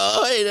know.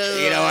 No,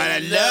 you don't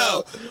want to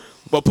know.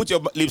 But put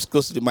your lips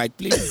close to the mic,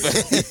 please.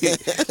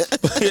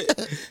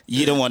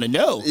 You don't want to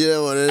know. You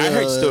don't want to know. I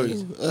heard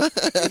stories.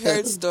 You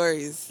heard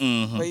stories.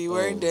 Mm-hmm. But you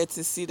weren't there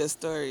to see the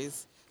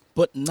stories.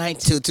 But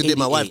 1988. Today,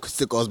 my wife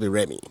still calls me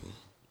Remy.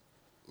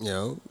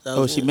 You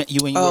know? She met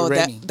you when you were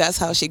Remy. That's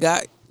how she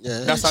got.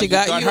 Yeah. That's how she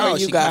got you, or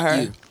you got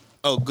her. You.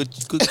 Oh, good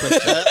question.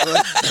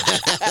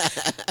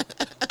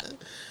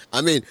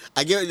 I mean,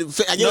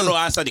 No,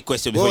 answer the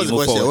question before you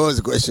move forward. What was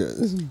the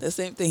question? The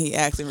same thing he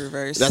asked in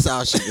reverse. That's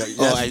how she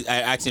got.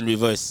 I asked in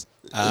reverse.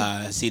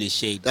 See the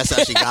shade. That's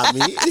how she got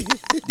me.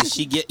 Did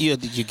she get you or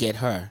did you get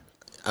her?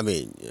 I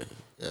mean,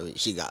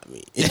 she got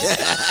me.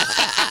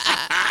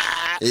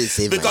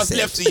 Because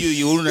left to you,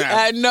 you wouldn't have.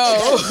 I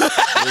know.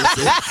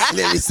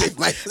 Let me save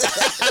myself.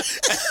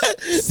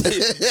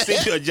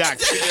 Save your Jack.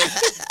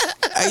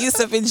 Are you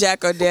sipping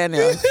Jack or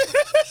Daniel?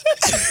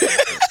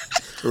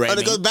 Right.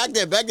 Because back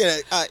then,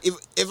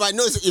 if I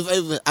know,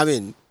 I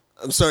mean,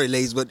 I'm sorry,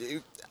 ladies, but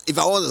if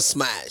I want to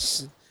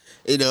smash,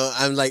 you know,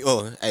 I'm like,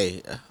 oh,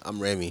 hey, I'm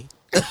Remy.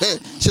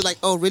 She's like,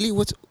 oh, really?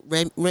 What's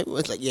Remy?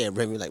 It's like, yeah,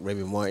 Remy, like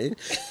Remy Martin.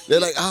 They're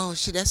like, oh,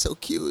 shit, that's so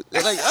cute.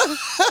 They're like, oh.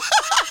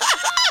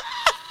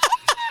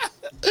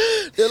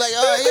 They're like,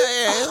 oh,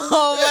 yeah.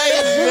 Oh, my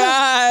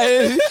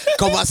God.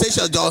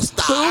 Conversation don't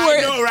stop.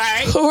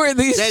 Who were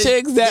these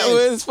chicks that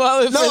was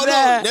falling for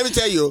that? No, let me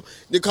tell you.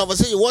 The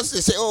conversation, once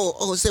they say,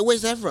 say,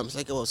 where's that from? It's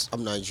like, oh,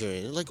 I'm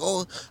Nigerian. It's like,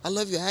 oh, I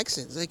love your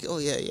accent. It's like, oh,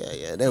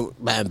 yeah. Then,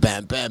 bam,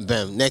 bam, bam,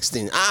 bam. Next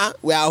thing,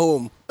 we're at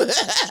home.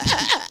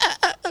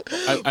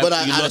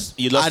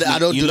 You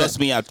lost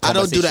me at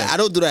conversation. I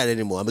don't do that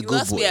anymore. I'm a good boy. You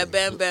lost me at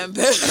bam, bam,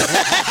 bam.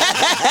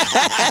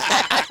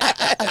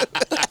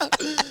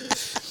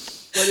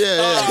 But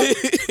yeah.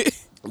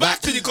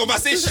 Back to the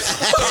conversation.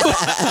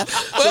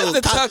 What's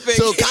the topic?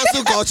 So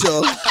cancel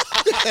culture.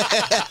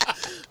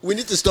 We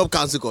need to stop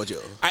cancel culture.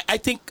 I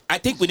think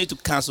we need to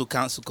cancel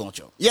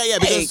culture. Yeah,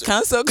 because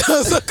cancel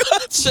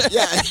culture.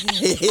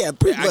 Yeah,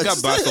 pretty much. I got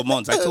bad for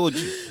months. I told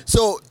you.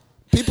 So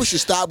people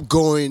should stop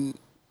going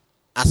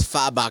as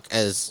far back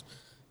as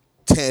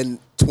 10,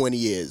 20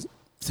 years.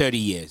 30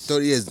 years.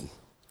 30 years.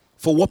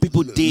 For what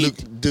people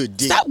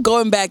did. Stop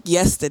going back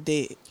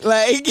yesterday.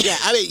 Like, yeah,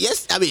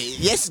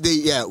 yesterday,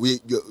 yeah, we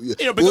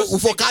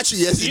forgot you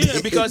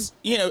yesterday. Because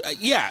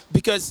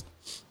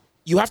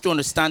you have to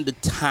understand the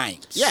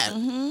times. Yeah.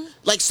 Mm-hmm.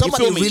 Like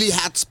somebody really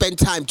had spent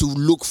time to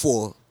look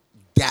for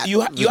that. You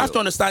have to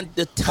understand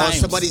the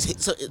times.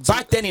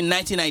 Back then in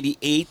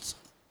 1998,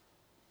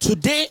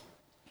 today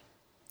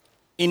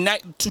in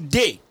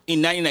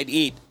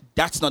 1998,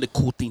 that's not a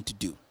cool thing to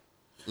do.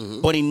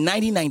 Mm-hmm. But in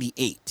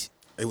 1998,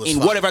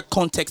 in whatever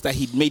context that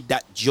he made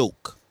that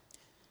joke,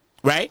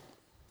 right?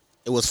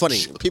 It was funny.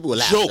 People were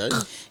laughing. Joke.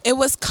 Right? It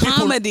was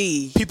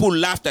comedy. People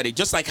laughed at it,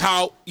 just like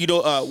how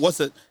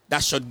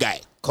that short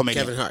guy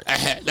comedian Kevin Hart.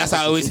 That's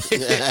how I always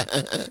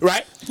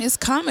right. It's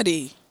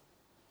comedy.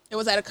 It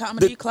was at a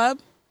comedy club.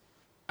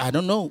 I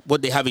don't know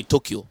what they have in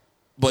Tokyo,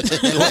 but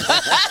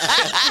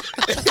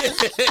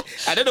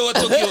I don't know what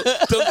Tokyo.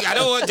 I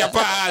don't know what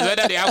Japan has,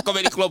 whether they have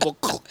comedy club or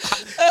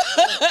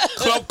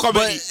club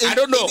comedy. I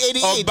don't know.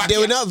 They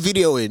were not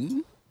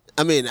videoing.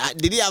 I mean,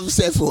 did he have a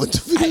cell phone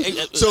to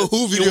video? So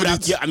who videoed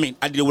it? Yeah, I mean,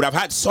 they would have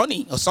had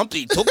Sony or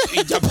something. Took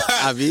in Japan,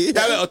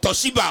 or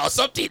Toshiba or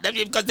something.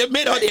 Because they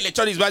made all the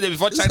electronics by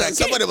before China came.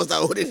 Somebody was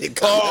holding the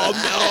car. Oh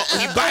no,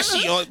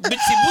 Hibashi or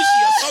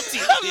Mitsubishi or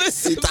something.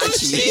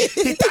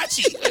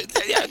 Hitachi.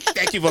 Yeah,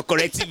 thank you for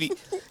correcting me.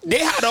 They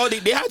had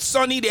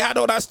Sony, they had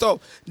all that stuff.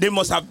 They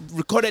must have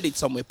recorded it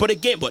somewhere. But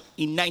again,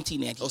 in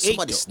 1998,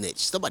 somebody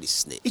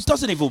snitched. It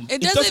doesn't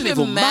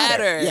even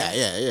matter.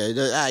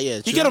 Yeah.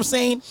 You get what I'm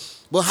saying?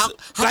 But how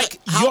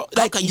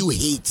can you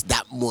hate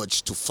that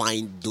much to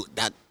find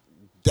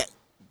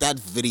that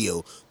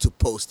video to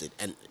post it?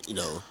 And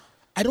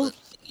I don't.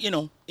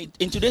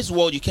 In today's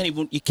world, you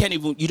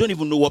don't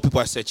even know what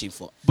people are searching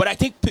for. But I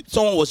think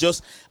someone was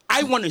just.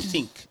 I want to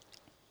think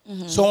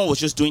someone was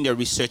just doing their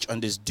research on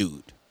this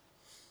dude,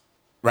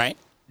 right?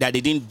 That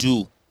they didn't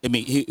do. I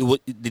mean,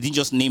 they didn't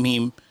just name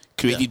him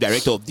creative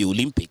director of the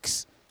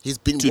Olympics. He's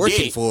been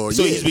working for years.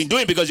 So he's been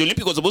doing, because the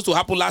Olympics was supposed to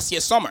happen last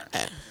year summer.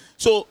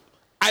 So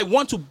I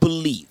want to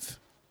believe,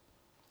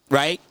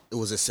 right? It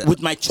was a setup.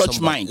 With my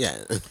church mind,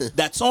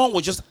 that someone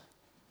was just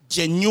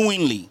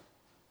genuinely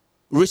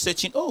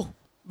researching. Oh,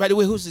 by the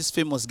way, who's this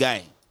famous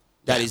guy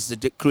that is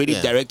the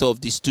creative director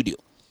of this studio?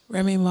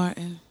 Remy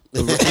Martin.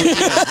 then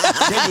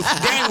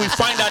we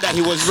find out that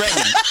he was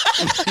Remy.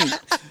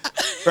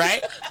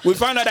 Right? We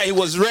found out that he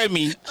was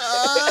Remy.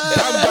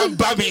 Bam, bam,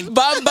 bamming.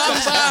 Bam,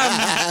 bam,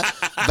 bam.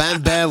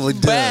 Bam, bam,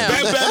 with bam,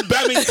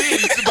 bamming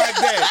things back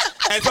there.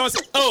 And someone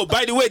said, oh,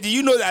 by the way, do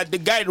you know that the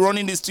guy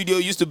running the studio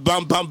used to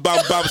bam, bam,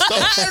 bam, bam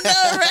stuff? I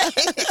know,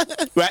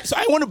 right? Right? So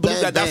I want to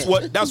believe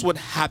that's what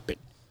happened.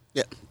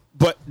 Yeah.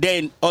 But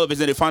then all of a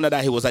sudden they found out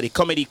that he was at a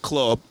comedy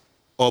club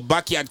or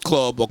backyard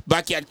club or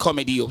backyard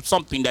comedy or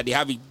something that they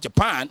have in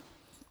Japan,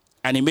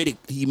 and he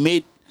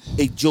made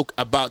a joke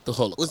about the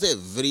Holocaust. Was it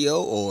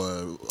video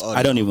or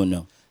I don't even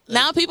know.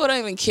 Now people don't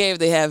even care if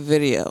they have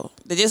video.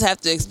 They just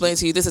have to explain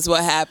to you this is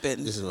what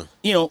happened.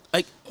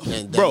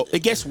 Bro,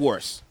 it gets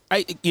worse.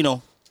 A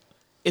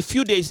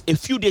few days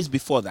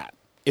before that,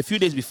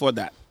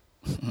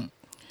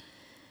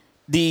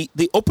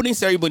 the opening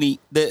ceremony,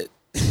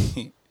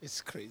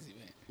 it's crazy,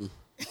 man.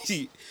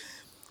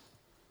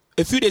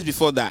 A few days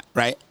before that,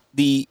 right?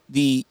 The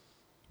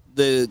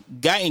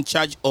guy in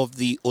charge of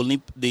the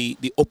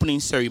opening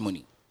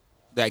ceremony,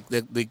 like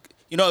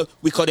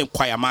we call them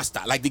choir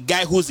master, like the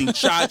guy who's in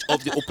charge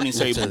of the opening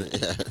ceremony.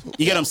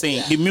 You get what I'm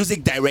saying? The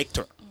music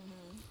director,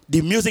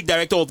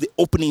 of the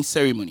opening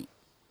ceremony,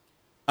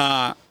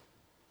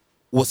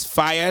 was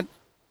fired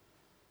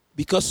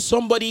because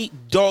somebody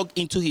dug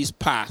into his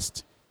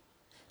past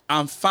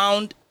and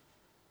found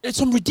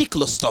some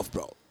ridiculous stuff,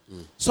 bro.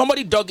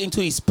 Somebody dug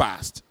into his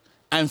past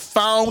and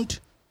found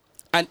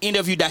an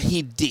interview that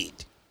he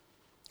did,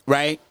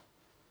 right,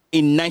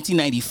 in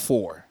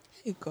 1994.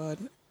 Hey, God.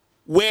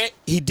 Where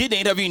he did the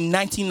interview in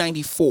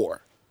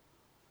 1994,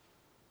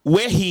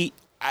 where he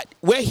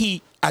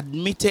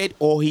admitted,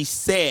 or he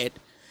said,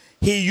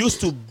 he used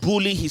to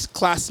bully his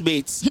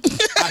classmates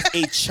as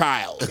a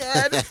child.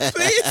 God,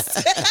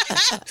 please.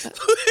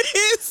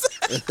 Please.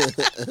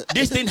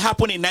 This didn't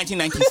happen in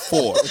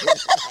 1994.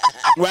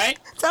 Right?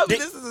 Tell me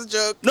this is a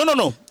joke.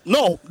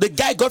 No. The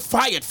guy got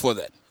fired for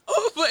that.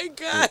 Oh, my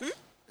God.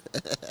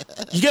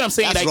 You get what I'm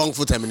saying? That's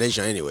wrongful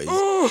termination anyways.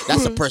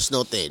 That's a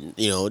personal thing.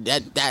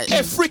 That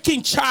a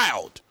freaking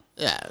child.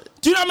 Yeah.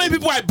 Do you know how many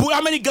people I bullied?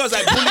 How many girls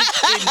I bullied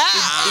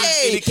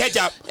in the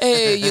ketchup?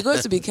 Hey, you're going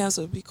to be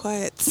cancelled. Be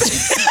quiet.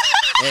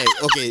 Hey,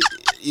 okay.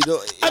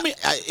 I mean,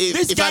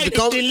 this guy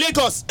in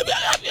Lagos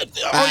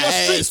on your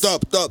street.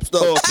 Stop. Oh,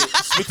 okay.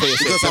 Speak for yourself.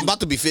 Because I'm about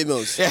to be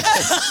famous.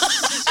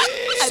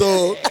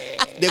 So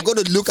they're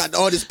going to look at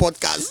all these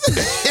podcasts.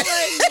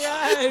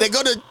 Oh,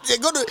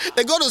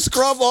 they're gonna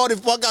scrub all the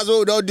podcasts what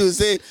we don't do.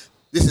 Say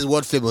this is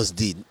what famous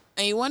did.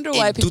 And you wonder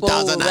why people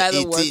would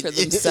rather work for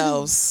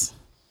themselves.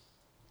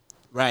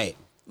 Right.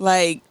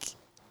 Like,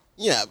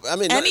 yeah, I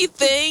mean,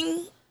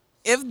 anything.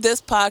 If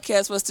this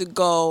podcast was to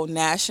go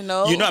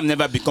national, I'm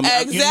never becoming.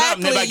 Exactly,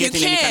 I'm never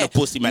getting any kind of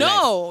post in my life.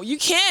 No, you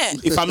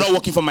can't. If I'm not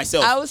working for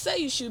myself, I would say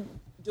you should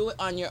do it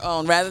on your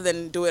own rather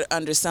than do it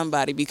under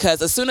somebody.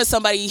 Because as soon as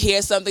somebody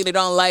hears something they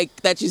don't like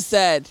that you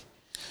said,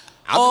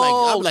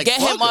 I'm like,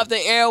 get him off the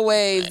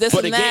airwaves. This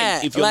but and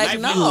again, that. If your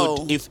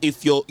livelihood,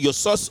 if your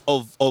source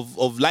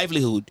of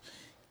livelihood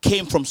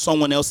came from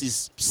someone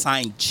else's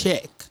signed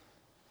check,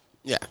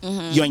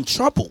 you're in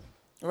trouble.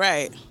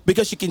 Right.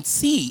 Because you can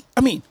see.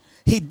 I mean,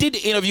 he did the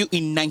interview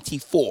in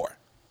 94.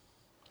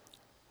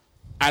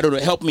 I don't know.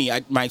 Help me.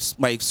 My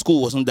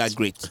school wasn't that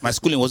great. My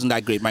schooling wasn't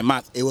that great. My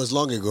math. It was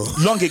long ago.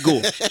 Long ago.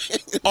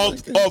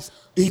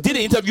 He did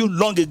an interview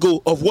long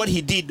ago of what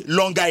he did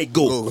longer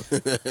ago.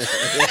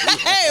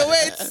 Hey,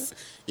 wait.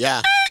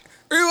 Yeah.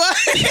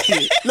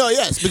 Rewind. No,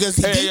 yes, because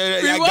he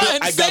did.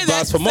 I got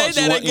bars for months.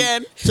 Say that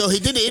again. So he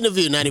did the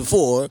interview in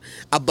 '94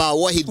 about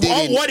what he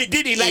did. What he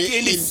did in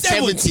the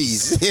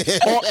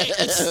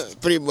 70s.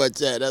 Pretty much,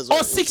 yeah. That's or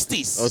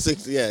 60s. Or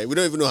 60s, yeah. We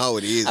don't even know how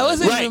it is. I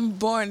wasn't even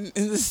born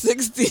in the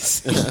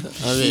 60s.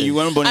 I mean, you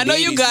weren't born in I know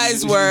the 80s. you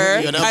guys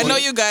were. I know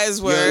you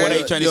guys were. What are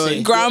you trying to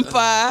say?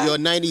 Grandpa. You're a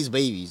 90s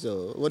baby,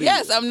 so what?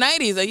 Yes, I'm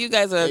 90s. And you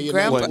guys are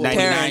grandpa.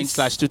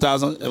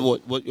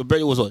 99/2000. What your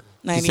birthday was what?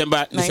 90,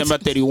 December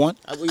 31.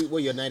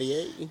 What, you're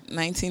 98?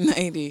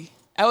 1990.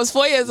 I was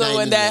 4 years old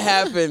when that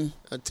happened.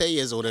 I'm 10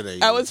 years older than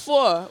you. I was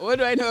 4. What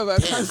do I know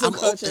about cancel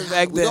culture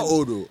back then? You're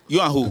older. You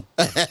and who?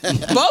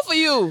 Both of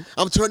you.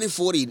 I'm turning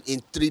 40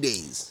 in 3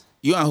 days.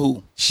 You and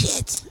who?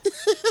 Shit.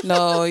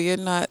 No, you're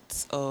not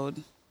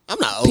old. I'm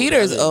not old.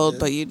 Peter's old,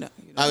 but you don't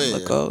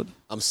look old.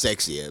 I'm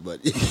sexier,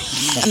 but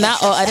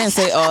not all. I didn't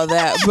say all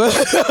that, but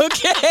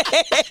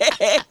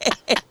okay.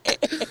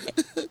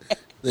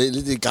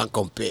 They can't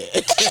compare.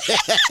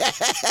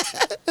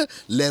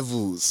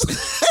 Levels.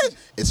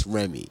 It's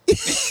Remy. Let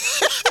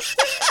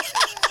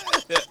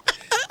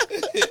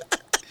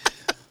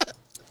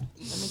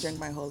me drink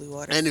my holy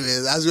water.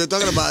 Anyways, as we were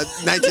talking about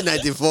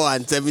 1994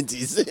 and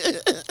 70s.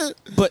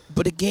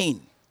 But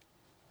again,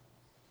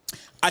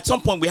 at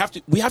some point we have to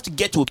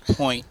get to a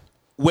point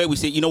where we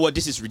say, you know what,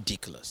 this is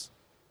ridiculous.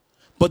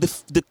 But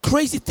the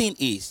crazy thing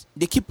is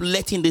they keep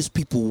letting these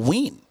people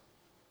win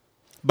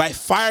by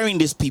firing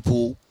these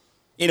people.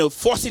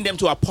 Forcing them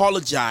to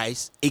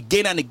apologize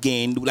again and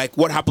again, like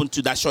what happened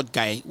to that short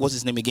guy. What's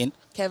his name again?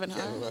 Kevin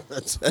Hart.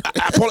 And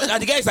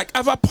the guy is like,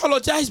 I've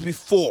apologized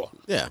before.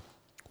 Yeah.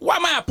 Why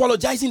am I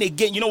apologizing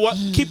again? You know what?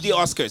 Keep the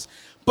Oscars.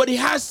 But he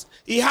has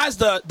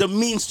the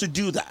means to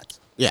do that.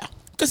 Yeah.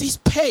 Because he's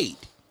paid.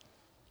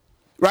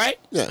 Right?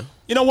 Yeah.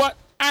 You know what?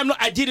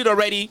 I did it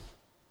already.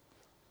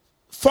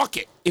 Fuck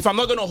it. If I'm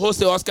not going to host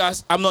the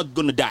Oscars, I'm not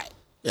going to die.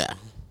 Yeah.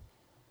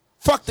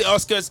 Fuck the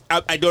Oscars.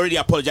 I'd already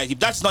apologized. If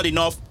that's not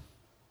enough,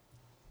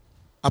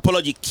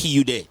 apology key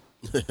you there.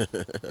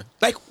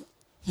 Like,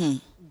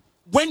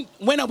 when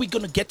are we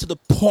gonna get to the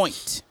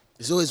point?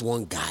 There's always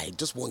one guy,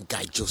 just one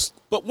guy.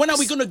 But when are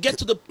we gonna get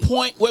to the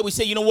point where we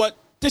say, you know what,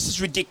 this is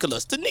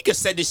ridiculous? The nigga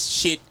said this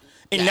shit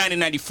in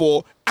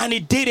 1994, and he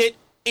did it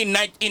in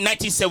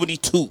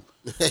 1972.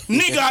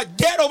 Nigga,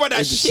 get over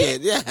that shit.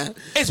 Yeah,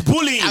 it's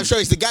bullying. I'm sure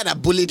it's the guy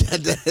that bullied.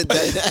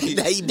 that he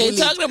bullied. They're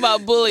talking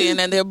about bullying,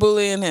 and they're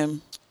bullying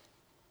him.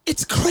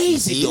 It's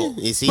crazy though.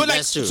 You see, but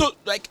that's true. So,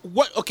 like,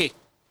 what? Okay.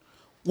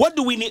 What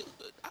do we need?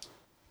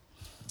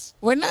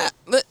 We're not.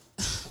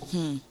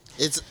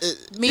 This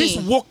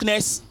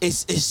wokeness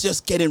is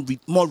just getting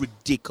more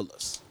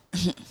ridiculous.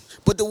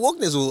 But the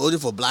wokeness was only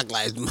for Black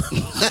Lives Matter.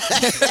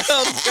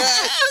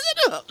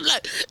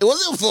 It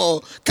wasn't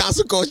for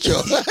cancel culture.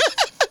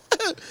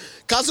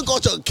 Cancel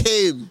culture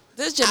came.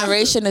 This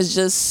generation is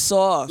just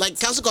soft. Like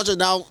cancel culture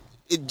now,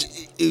 it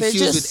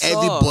feels with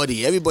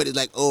everybody. Everybody's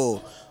like,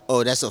 oh,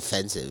 that's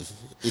offensive.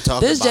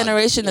 This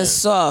generation is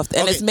soft,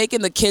 and it's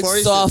making the kids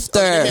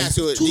softer.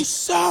 Too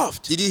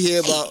soft. Did you hear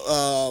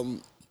about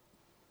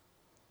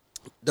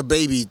the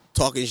baby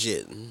talking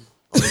shit?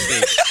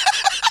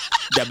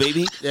 The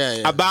baby?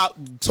 Yeah. About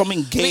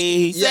something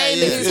gay. Saying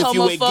he's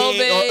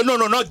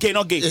homophobic.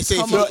 Not gay.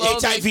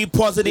 HIV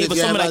positive or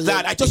something like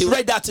that. I just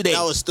read that today.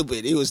 That was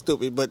stupid. He was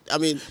stupid. But I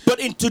mean,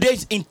 in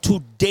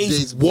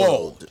today's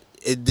world,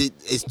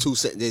 it's too.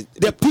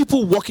 There are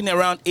people walking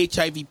around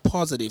HIV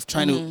positive,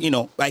 trying to,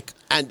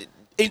 and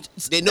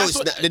they know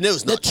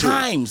it's not true.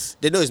 Times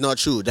they know it's not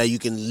true that you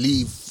can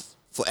live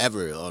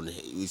forever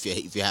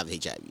if you have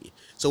HIV.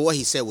 So what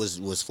he said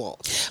was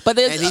false. But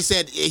and he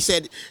said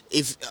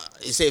if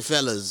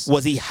fellas,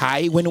 was he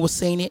high when he was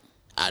saying it?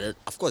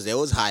 Of course, there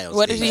was high on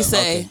what stage. What did he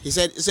say? Okay. He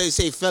said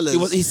say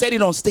fellas. He said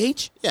it on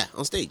stage? Yeah,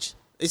 on stage.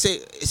 He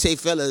say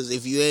fellas,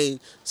 if you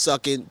ain't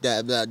sucking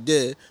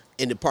that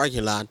in the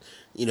parking lot,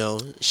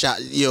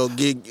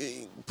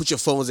 put your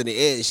phones in the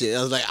air and shit.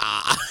 I was like,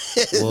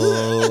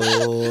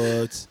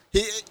 What?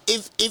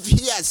 If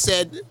he had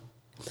said,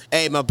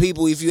 hey, my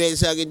people, if you ain't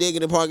sucking dick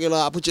in the parking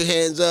lot, put your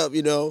hands up,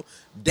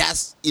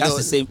 that's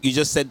the same. You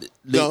just said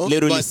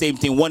literally the same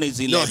thing. One is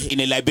in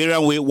a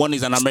Liberian way, one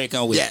is an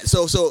American way. Yeah.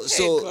 So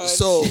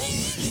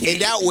in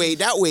that way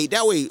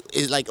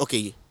is like,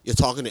 okay, you're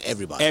talking to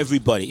everybody.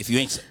 Everybody. If you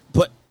ain't,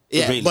 but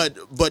yeah, really.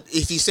 but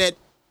if he said,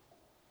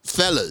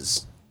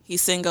 fellas, you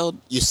singled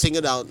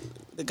out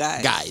the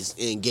guys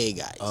and gay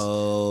guys.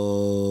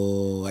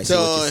 Oh, I see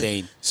what you're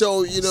saying.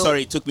 So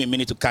sorry, it took me a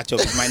minute to catch up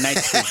with my night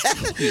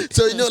sleep.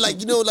 So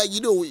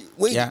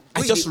when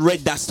I just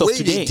read that stuff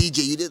today. When you did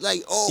DJ, you did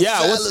like,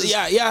 fellas.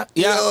 Yeah.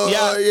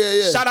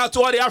 Shout out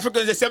to all the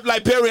Africans except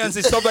Liberians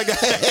and stuff like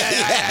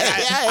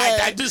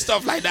that. I do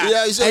stuff like that.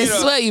 Yeah, I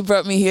swear you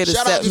brought me here to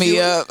set me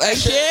up. I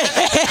can't.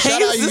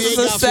 Shout out if you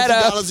ain't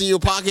got $50 in your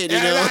pocket.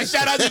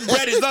 Shout out to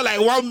bread. It's not like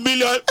 1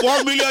 million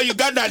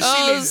Ugandan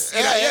shillings.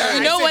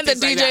 When the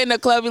DJ in the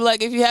club, be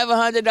like, if you have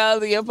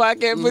 $100 in your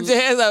pocket, put your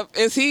hands up.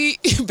 Is he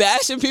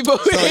bashing people?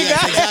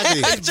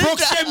 Exactly. It's broke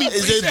shaming.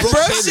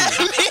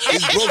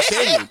 It's broke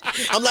shaming.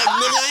 I'm like,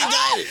 nigga, I ain't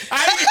got it.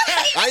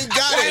 I ain't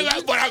got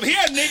it. But I'm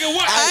here, nigga.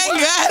 What? I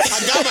ain't got it. I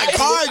got my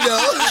card,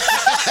 though.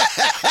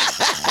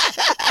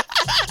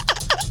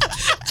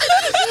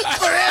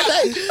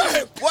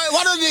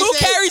 Why don't they Who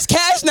say, carries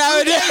cash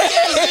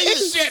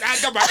nowadays? Shit, I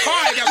got my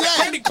card. I got my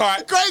credit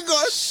card. Credit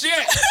card.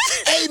 Shit.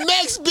 Hey,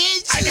 Max,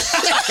 bitch.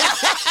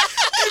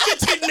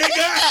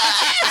 Nigga.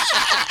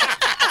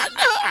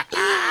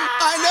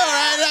 I know,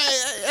 right?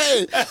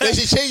 Hey, they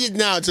should change it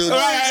now, too.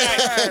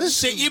 Right.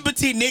 Shit,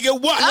 Ibati, nigga,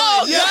 what?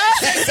 Oh, yeah.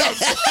 Say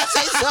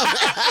something.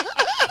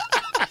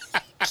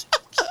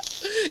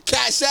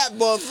 Cash app,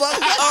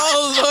 motherfucker.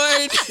 Oh,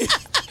 Lord.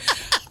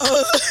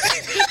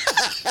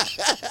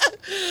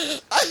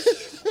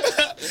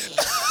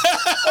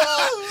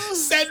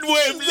 Send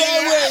wave,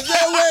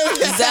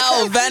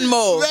 Zelle,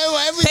 Venmo,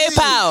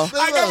 PayPal.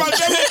 I got my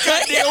Venmo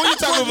card there. What are you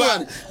talking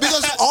about?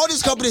 Because all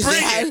these companies, they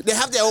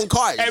have their own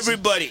cards.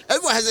 Everyone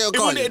has their own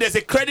card. There's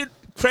a credit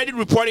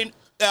reporting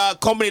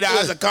company that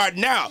has a card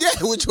now. Yeah,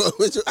 which one?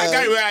 I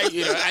got it right.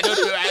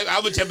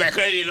 I would check my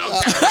credit long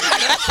time.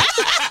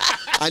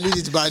 I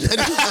needed to buy that.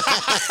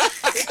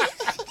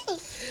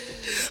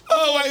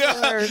 Oh my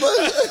God.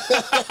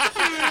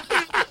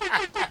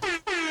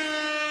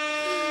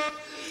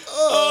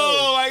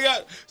 Oh my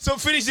God. So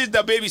finish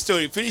the baby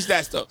story. Finish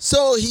that stuff.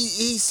 So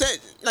he said,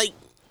 like,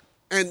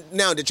 and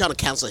now they're trying to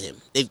cancel him.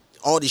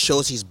 All the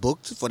shows he's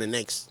booked for the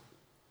next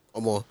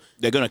or more.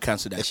 They're gonna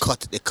cancel that.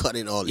 They're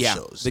cutting all the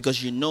shows. Because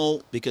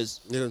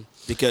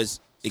because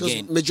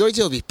again,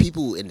 majority of the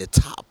people in the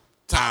top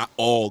are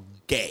all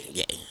gay.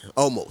 Yeah,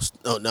 almost.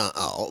 Oh no,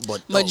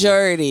 but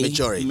majority.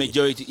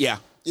 Yeah.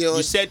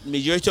 You said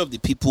majority of the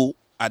people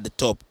at the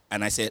top,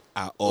 and I said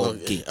are all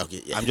gay.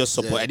 Okay, yeah. I'm just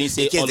supporting. I didn't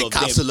say all of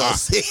them are.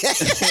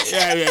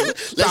 Yeah.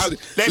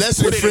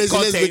 Let's put it in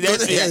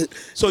context.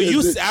 So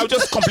I'm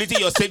just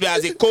completing your statement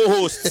as a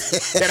co-host of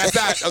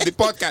the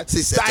podcast.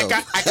 So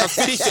I can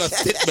finish your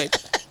statement.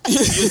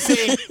 You're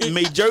saying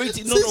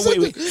majority. No,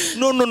 wait.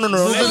 No. Moving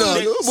on.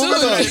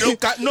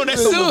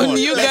 Soon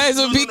you guys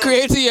will be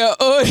creating your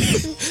own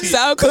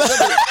SoundCloud.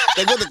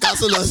 They're going to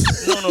cancel us.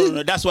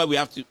 No. That's why we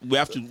have to.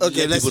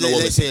 Okay, let's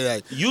say it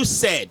right. You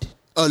said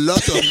a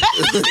lot of. Wait.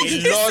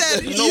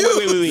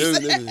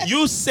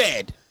 You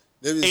said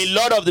a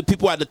lot of the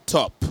people at the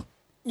top.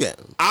 Yeah.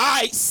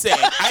 I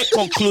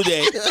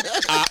concluded.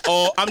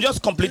 I'm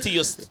just completing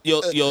your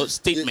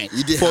statement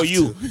for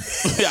you.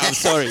 Yeah, I'm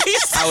sorry.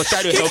 I was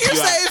trying to help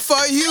you out. Say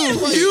for you.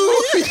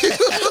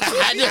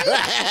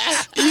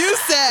 You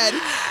said.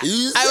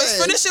 I was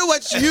finishing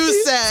what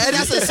you said.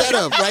 That's a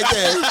setup right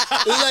there.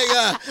 It's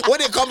like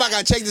when they come back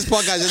and check this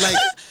podcast, it's like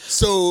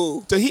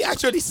so he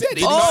actually said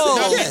it.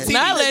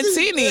 Not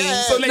Lentini.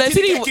 Yeah. So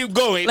Lentini can keep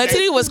going.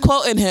 Lentini was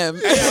quoting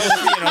him.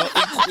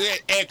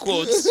 Air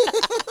quotes.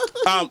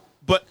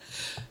 But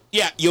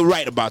yeah, you're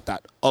right about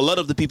that. A lot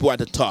of the people at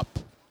the top,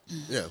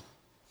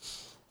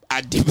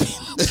 are dipping.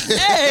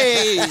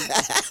 Hey,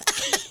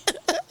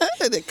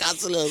 they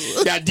cancel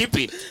us. They're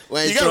dipping.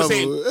 You get what I'm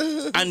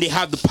saying? And they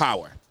have the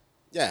power.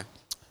 Yeah.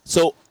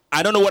 So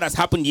I don't know what has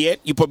happened yet.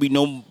 You probably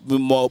know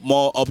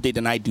more update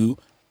than I do.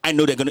 I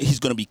know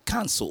he's gonna be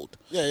cancelled.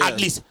 Yeah. At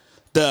least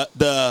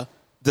the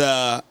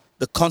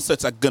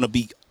concerts are gonna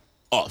be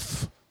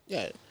off.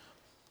 Yeah.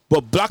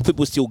 But black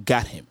people still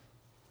got him.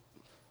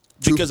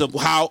 True. Because of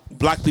how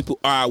black people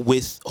are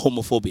with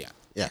homophobia.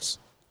 Yes.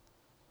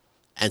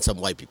 And some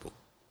white people.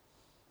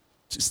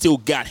 Still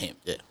got him.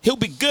 Yeah. He'll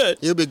be good.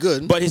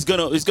 But he's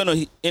gonna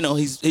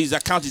his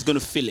account is gonna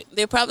fill it.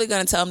 They're probably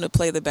gonna tell him to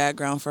play the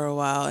background for a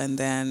while and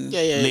then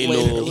lay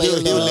low. He'll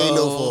lay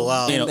low for a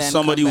while.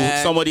 Somebody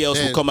else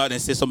will come out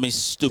and say something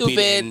stupid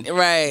and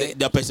right.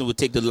 That person will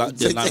take the line.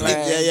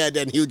 Yeah,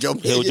 then he'll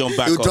jump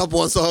back. He'll drop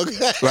one song.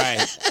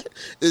 Right.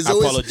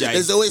 Apologize.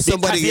 There's always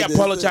somebody. He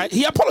apologized.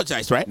 He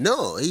apologized, right?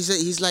 No, he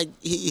didn't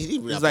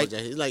even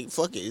apologize. He's like,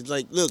 fuck it. He's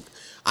like, look,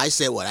 I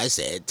said what I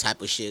said,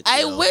 type of shit.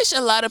 I wish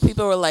a lot of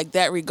people were like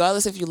that,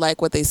 regardless if you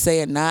like what they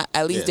say or not.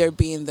 At least they're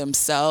being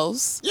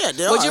themselves. Yeah,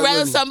 they are. Would you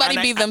rather somebody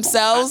be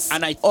themselves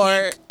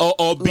or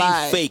be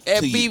fake?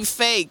 Be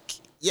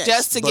fake, yes,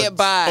 just to get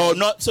by, or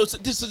not? So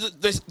this is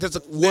there's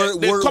a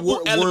wording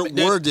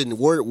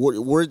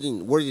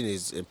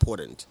is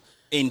important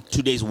in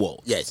today's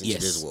world. Yes,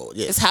 today's world.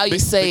 Yes. It's how you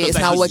say it. It's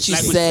not what you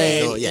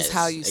say. It's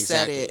how you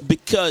said it.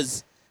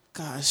 Because,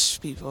 gosh,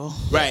 people.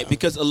 Right,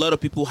 because a lot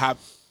of people have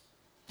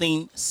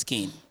thin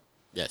skin.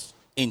 Yes.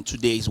 In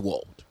today's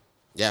world.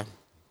 Yeah.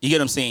 You get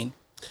what I'm saying?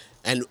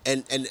 And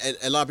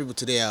a lot of people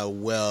today are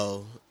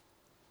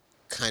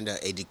kind of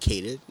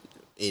educated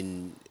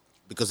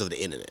because of the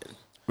internet.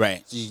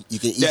 Right. So you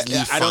can easily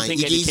I don't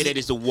think educated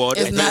is the word.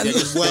 It's not.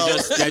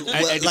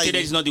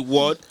 Educated is not the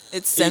word.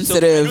 It's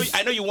sensitive. So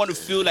I know you want to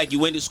feel like you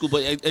went to school,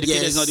 but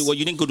educated is not the word.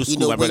 You didn't go to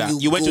school, my brother.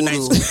 You went to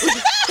night school.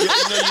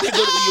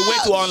 You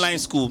went to online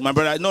school, my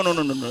brother. No.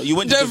 You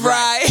went to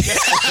DeVry.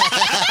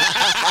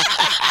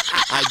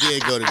 I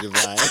did go to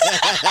DeVry.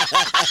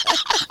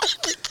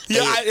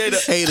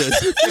 Haters.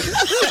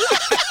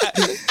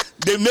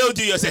 They mailed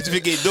you your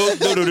certificate. Don't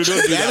do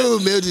that.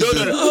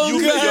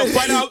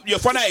 Your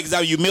final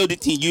exam, you mailed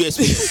it in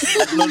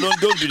USB. No,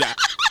 don't do that.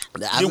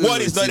 The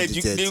word is not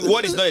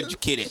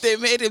educated. They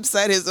made him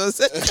sign his own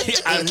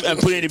certificate. I'm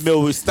putting the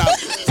mail with stamp.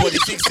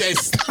 46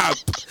 cents stamp.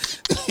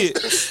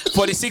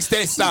 46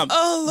 cents stamp.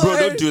 Oh, Bro,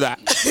 don't do that.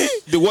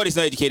 The word is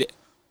not educated.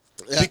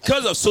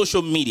 Because of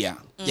social media.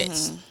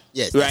 Yes.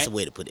 Yes, right? that's the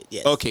way to put it.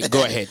 Yes. Okay,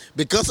 go ahead.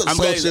 Because of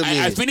social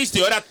media. I finished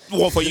the other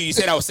one for you. You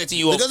said I was setting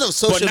you up. Because of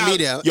social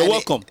media. You're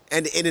welcome.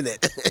 And the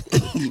internet.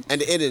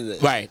 And the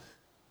internet. Right.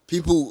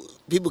 People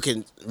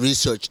can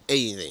research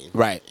anything.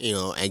 Right. You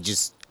know, and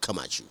just come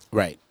at you.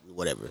 Right.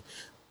 Whatever.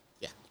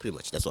 Yeah, pretty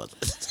much. That's all.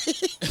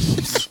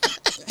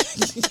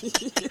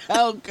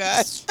 Oh,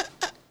 gosh.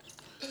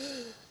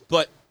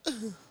 But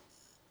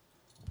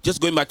just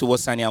going back to what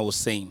Sanya was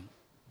saying.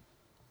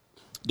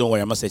 Don't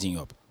worry, I'm not setting you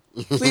up.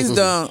 Please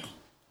don't.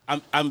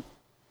 I'm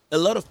a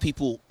lot of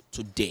people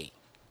today.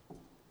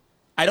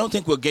 I don't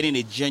think we're getting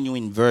a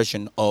genuine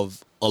version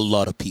of a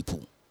lot of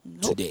people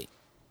today.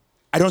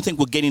 I don't think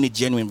we're getting a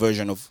genuine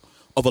version of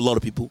a lot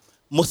of people,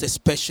 most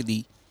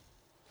especially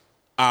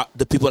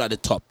the people at the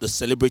top, the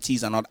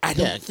celebrities and all. I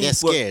don't think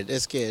they're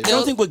scared. I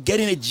don't think we're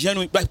getting a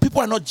genuine, like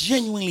people are not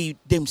genuinely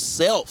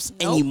themselves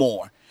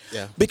anymore.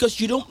 Yeah. Because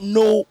you don't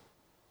know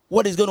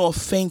what is going to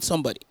offend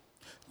somebody.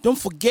 Don't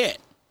forget,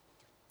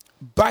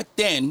 back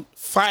then,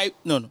 5,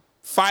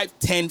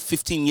 10,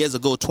 15 years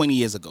ago, 20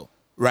 years ago,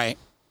 right?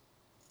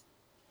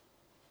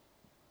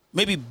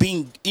 Maybe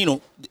being,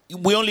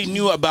 we only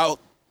knew about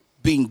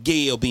being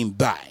gay or being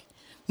bi.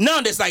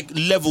 Now there's like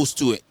levels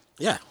to it.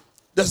 Yeah.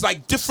 There's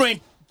like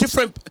different.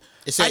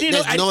 I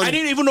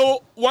didn't even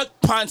know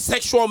what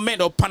pansexual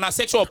meant, or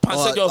pansexual, or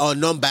pansexual, or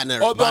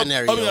non-binary, or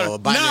binary.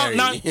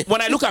 Now,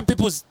 when I look at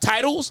people's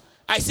titles,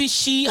 I see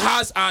she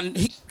has and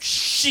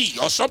she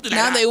or something like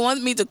that. Now they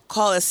want me to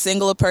call a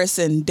singular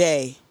person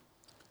they.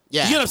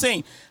 Yeah. You know what I'm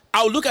saying?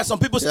 I'll look at some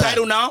people's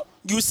title now.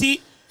 You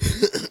see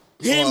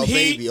him, or he.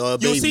 baby, or you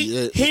baby.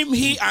 see him,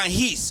 he, and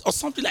his, or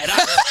something like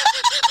that.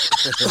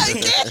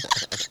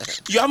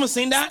 You haven't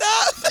seen that?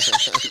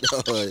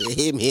 No,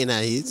 him, he, and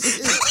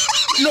his.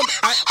 No,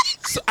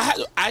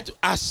 I had to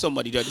ask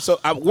somebody that. So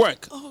at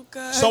work,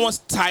 someone's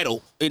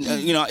title in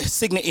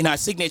in her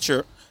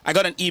signature. I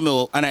got an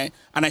email and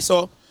I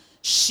saw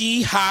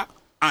she, her,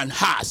 and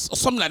hers, or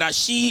something like that.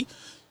 She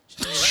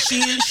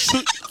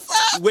should.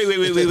 Wait.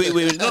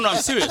 No,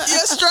 I'm serious.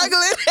 You're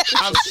struggling.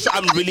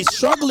 I'm really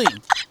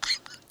struggling.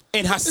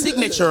 In her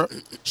signature,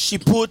 she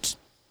put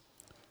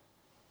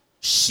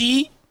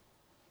she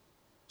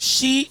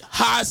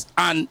has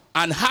and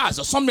has,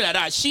 or something like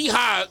that. She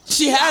has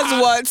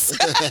what?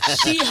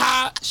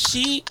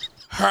 she,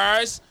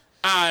 hers,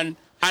 and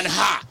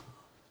her,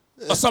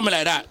 or something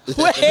like that.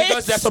 Wait.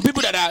 Because there's some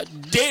people that are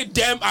they,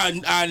 them,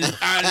 and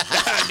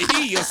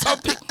he, or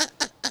something.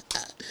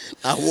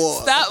 I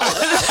was. Stop.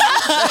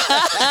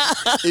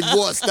 It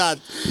was that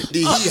the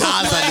he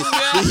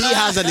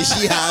has and the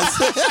she has.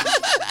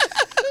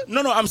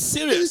 No, I'm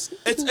serious.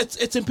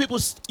 It's in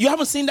people's. You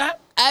haven't seen that?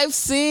 I've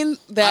seen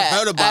that.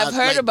 I've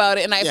heard about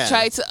it, and I've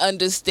tried to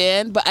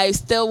understand, but I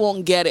still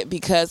won't get it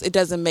because it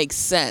doesn't make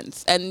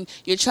sense. And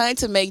you're trying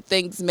to make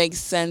things make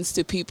sense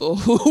to people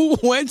who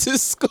went to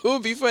school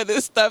before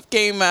this stuff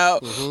came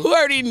out, who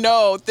already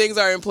know things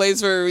are in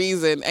place for a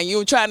reason, and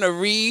you're trying to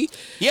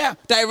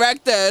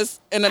redirect us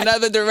in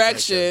another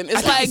direction.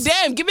 It's like,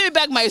 damn, give me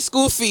back my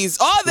school fees.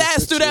 All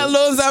that student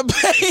loans I'm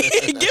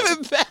paying, give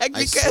it back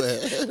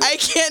because I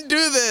can't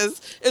do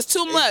this. It's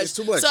too much. It's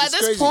too much. So at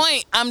this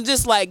point, I'm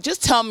just like,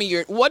 just tell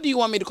me what do you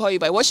want me to call you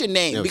by? What's your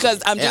name? Okay.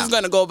 Because I'm just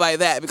going to go by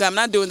that because I'm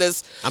not doing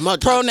this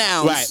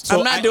pronouns. Right. So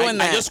I'm not doing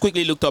that. I just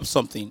quickly looked up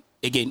something.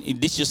 Again,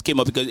 this just came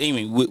up because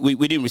anyway,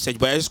 we didn't research,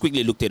 but I just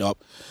quickly looked it up.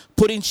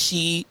 Putting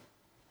she,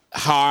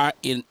 her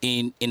in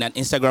an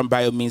Instagram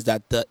bio means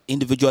that the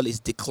individual is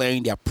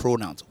declaring their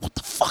pronouns. What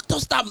the fuck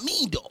does that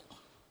mean, though?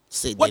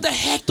 What the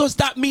heck does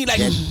that mean? Like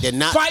they're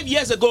not, 5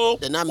 years ago,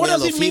 what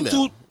does it mean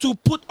to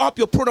put up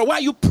your pronoun? Why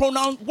are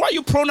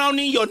you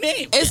pronouncing your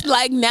name? It's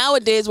like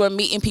nowadays we're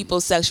meeting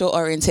people's sexual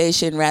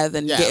orientation rather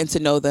than getting to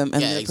know them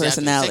and their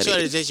personality. Sexual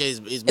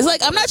orientation is it's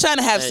like I'm not trying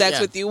to have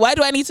sex with you. Why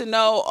do I need to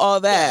know all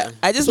that?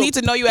 I just need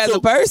to know you as a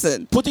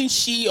person. Putting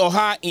she or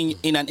her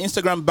in an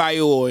Instagram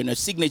bio or in a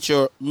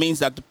signature means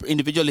that the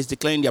individual is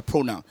declaring their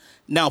pronoun.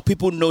 Now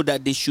people know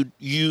that they should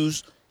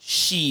use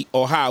she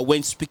or her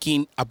when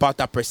speaking about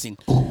that person.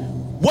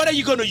 What are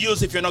you going to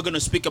use if you're not going to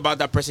speak about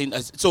that person?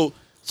 So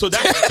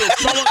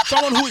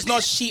someone who is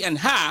not she and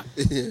her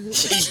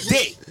is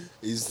they.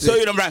 So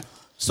you know, right?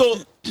 So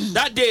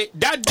that day,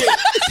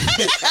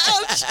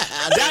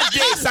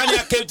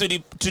 Sanya came to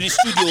the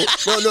studio.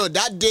 No,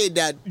 that day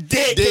they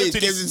came to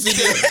the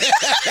studio. In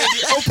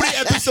the opening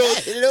episode,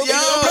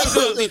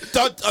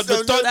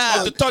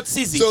 of the third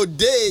season. So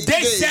they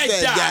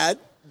said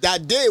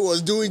that day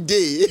was doing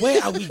day.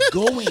 Where are we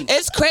going?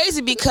 It's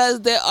crazy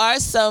because there are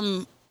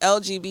some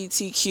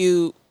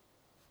LGBTQ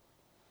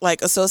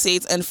like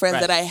associates and friends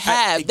that I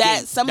have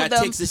that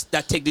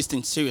take this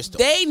thing serious though.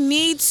 They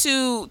need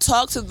to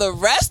talk to the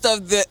rest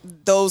of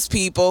those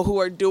people who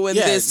are doing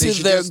this to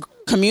their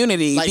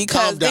community, like,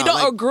 because they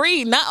don't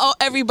agree. Not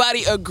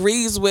everybody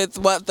agrees with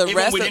what the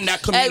rest within of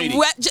that community.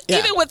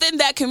 Even within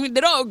that community,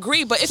 they don't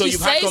agree. But if so you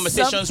you've say had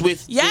conversations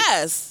with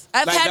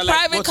I've had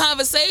private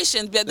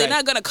conversations, but they're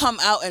not gonna come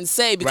out and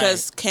say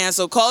because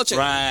cancel culture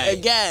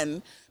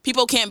again.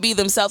 People can't be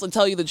themselves and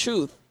tell you the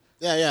truth.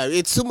 Yeah,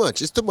 it's too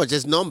much. It's too much.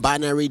 There's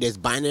non-binary. There's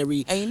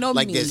binary. And you know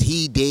like me. There's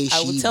he, they, she, I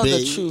will tell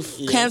the truth.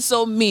 You know?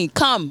 Cancel me.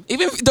 Come.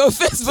 Even though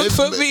Facebook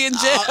put me in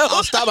jail.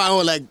 I'll stop my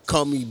own like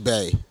call me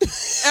Bay.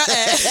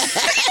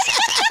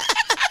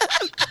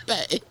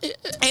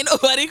 Ain't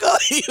nobody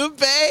calling you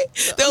Bay.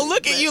 They'll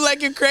look at you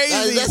like you're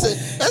crazy.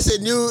 That's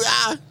a new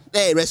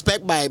hey,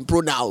 respect my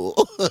pronoun.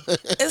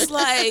 It's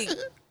like,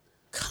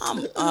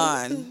 come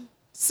on.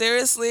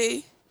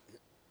 Seriously?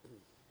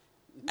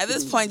 At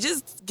this point,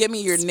 just give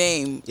me your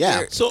name.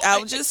 Yeah. So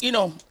I'll just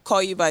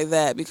call you by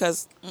that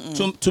because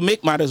to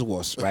make matters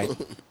worse, right?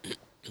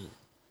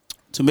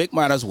 To make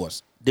matters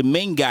worse, the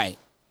main guy,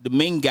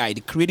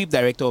 the creative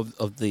director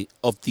of the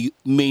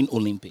main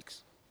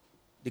Olympics,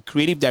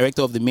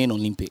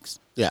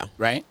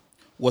 right,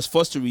 was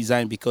forced to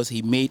resign because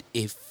he made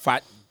a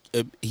fat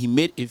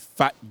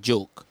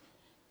joke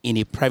in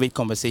a private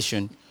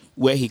conversation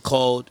where he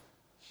called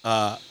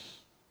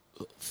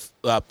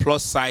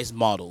plus size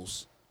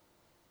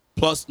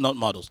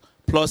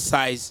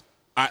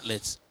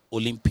athletes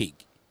Olympic.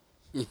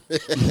 Wait,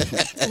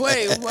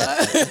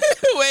 what?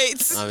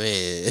 Wait. I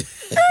mean,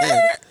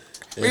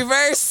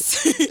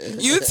 reverse.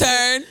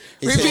 U-turn.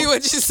 Repeat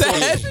what you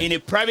said. In a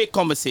private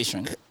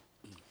conversation,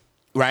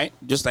 right?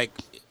 Just like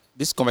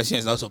this conversation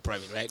is not so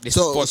private, right?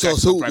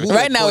 Private.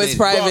 Right now it's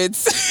private.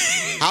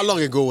 How long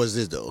ago was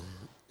this though?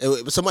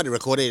 Somebody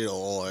recorded it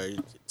or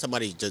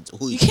somebody just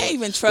who you can't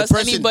even trust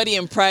anybody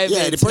in private.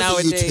 Yeah, the person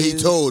nowadays. he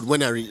told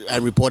when I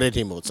reported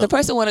him or something. The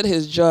person wanted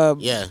his job.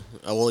 Yeah,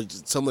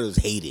 someone was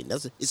hating.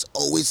 It's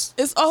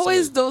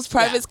always those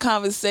private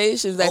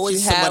conversations that you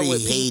have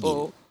with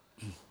people,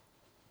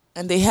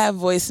 and they have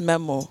voice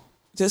memo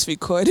just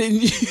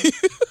recording you.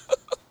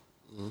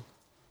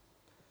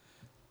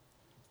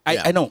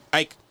 I know.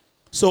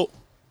 So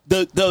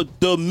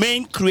the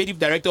main creative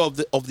director of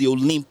the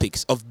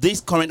Olympics, of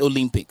this current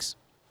Olympics,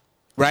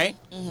 right?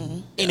 Mm-hmm.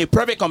 In a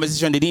private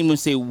conversation, they didn't even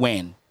say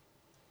when.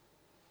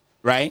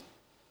 Right?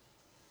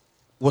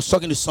 Was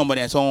talking to somebody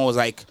and someone was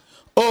like,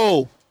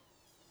 "Oh,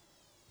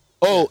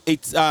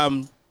 it's you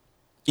know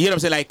what I'm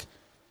saying? Like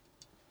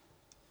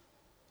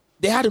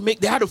they had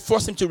to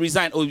force him to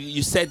resign. Oh,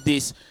 you said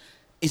this.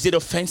 Is it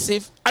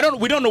offensive?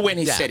 We don't know when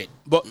he said it,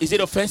 but is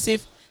it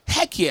offensive?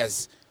 Heck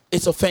yes,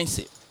 it's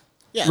offensive.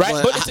 Yeah,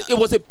 right? But it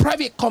was a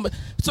private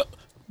conversation. So,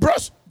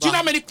 bros, do you know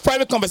how many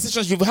private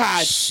conversations you've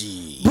had?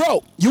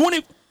 Bro, you won't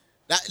even...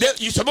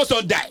 You're supposed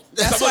to die.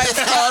 That's why it's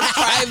called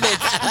private.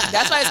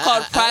 That's why it's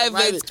called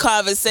private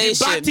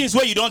conversation. The bad things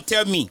where you don't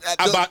tell me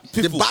about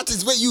people. The bad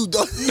things where you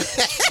don't...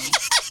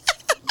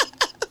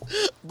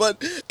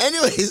 But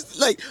anyways,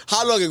 like,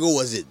 how long ago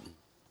was it?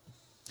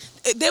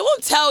 They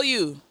won't tell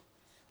you.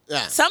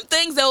 Yeah. Some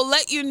things they'll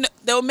let you know,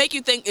 they'll make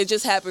you think it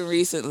just happened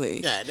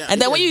recently. Yeah, no,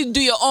 and then when you do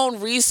your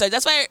own research,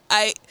 that's why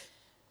I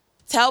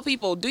tell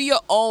people, do your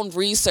own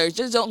research.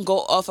 Just don't go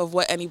off of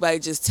what anybody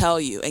just tell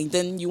you. And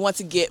then you want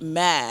to get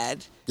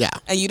mad. Yeah.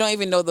 And you don't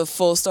even know the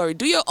full story.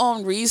 Do your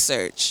own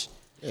research.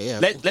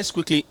 Yeah. Let's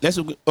quickly,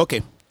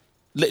 okay.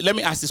 Let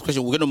me ask this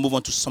question. We're going to move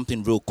on to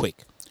something real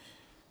quick.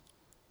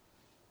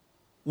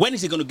 When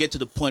is it going to get to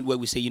the point where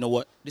we say, you know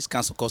what, this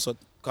cancel culture?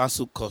 Hey.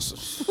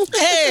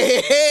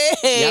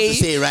 You have to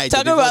say it right.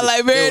 Talking about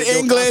Liberian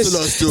English.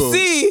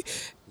 See?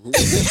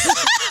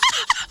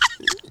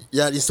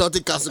 Yeah,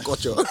 insulting cancel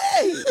culture.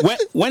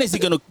 When is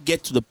it going to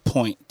get to the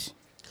point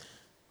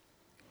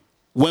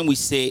when we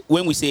say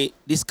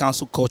this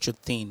cancel culture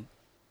thing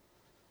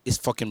is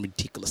fucking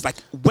ridiculous? Like,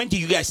 when do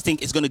you guys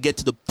think it's going to get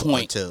to the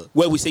point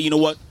where we say, you know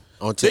what,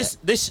 this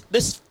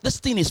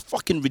thing is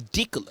fucking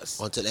ridiculous?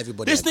 Until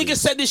everybody This nigga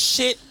said this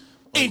shit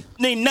in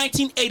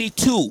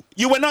 1982.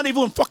 You were not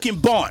even fucking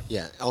born.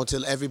 Yeah,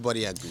 until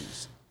everybody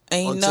agrees.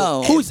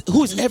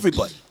 Who's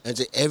everybody?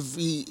 Until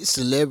every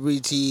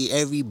celebrity,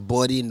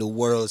 everybody in the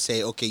world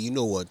say, okay, you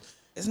know what?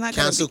 It's not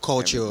cancel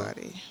culture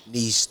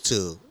needs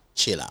to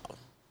chill out.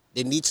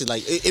 They need to,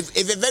 like, if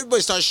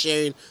everybody starts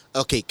sharing,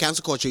 okay,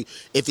 cancel culture,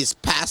 if it's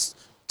past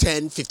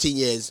 10, 15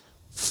 years,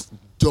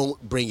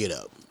 don't bring it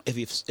up. If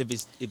it's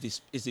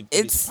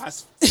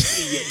past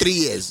 3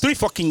 years. 3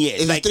 fucking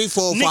years. If like, 3,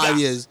 4, 5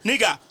 years.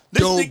 Nigga,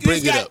 don't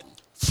bring it up.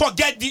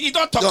 Forget it. You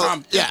don't talk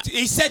him. Yeah.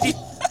 He said it.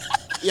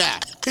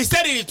 Yeah. He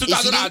said it in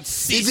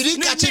 2006. If you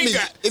didn't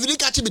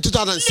catch him in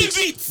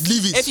 2006,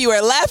 leave it. If you were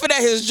laughing at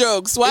his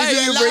jokes, why are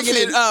you bringing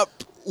it up?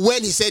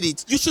 When he said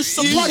it, you should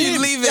support him.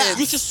 Leave it.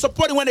 You should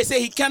support him when they say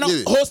he cannot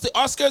host the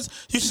Oscars.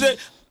 You should say,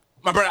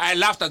 my brother, I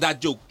laughed at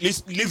that joke.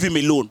 Leave him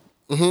alone.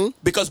 Mm-hmm.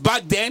 Because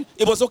back then,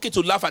 it was okay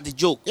to laugh at the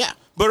joke. Yeah.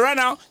 But right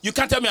now, you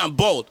can't tell me I'm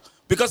bald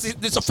Because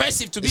it's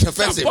offensive to be. It's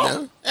offensive,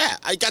 man. Yeah,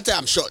 I can't say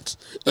I'm short.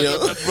 You know?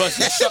 Bro,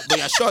 you're short, but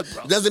you're short,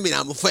 bro. Doesn't mean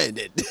I'm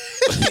offended.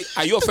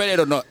 Are you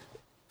offended or not?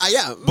 I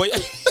am. But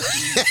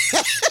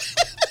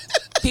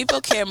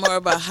people care more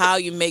about how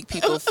you make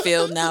people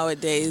feel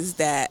nowadays,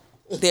 that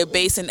they're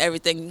basing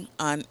everything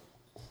on,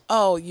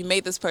 oh, you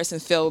made this person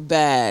feel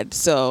bad,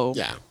 so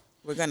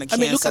we're going to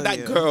cancel look at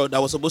that girl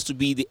that was supposed to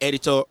be the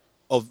editor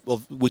of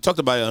we talked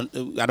about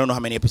it, I don't know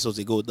how many episodes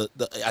ago,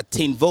 at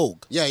Teen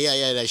Vogue. Yeah.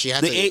 She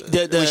had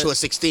when she was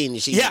 16.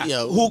 She,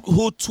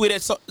 who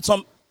tweeted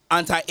some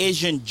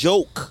anti-Asian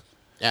joke.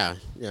 Yeah.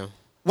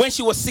 When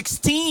she was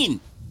 16.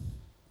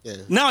 Yeah.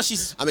 Now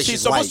she's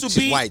supposed white. to be.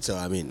 She's white, so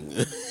I mean.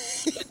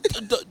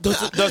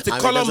 does the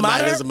color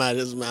matter? Doesn't matter.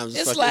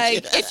 It's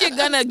like, if you're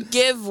going to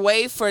give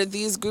way for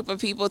these group of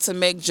people to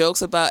make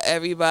jokes about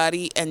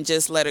everybody and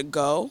just let it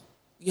go,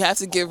 you have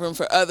to give room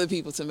for other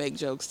people to make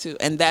jokes too.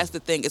 And that's the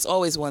thing. It's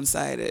always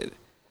one-sided.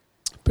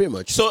 Pretty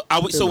much. So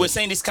we're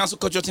saying this cancel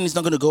culture thing is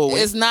not going to go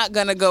away? It's not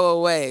going to go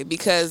away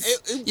because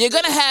you're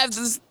going to have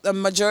a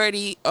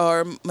majority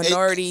or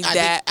minority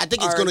I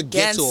think it's going to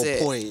get to a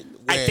point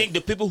where I think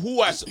the people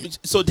who are...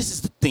 So this is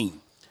the thing.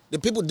 The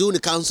people doing the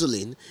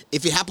counseling,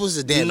 if it happens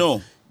to them...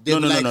 No.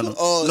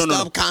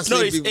 Stop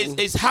canceling people.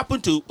 It's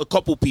happened to a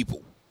couple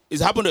people.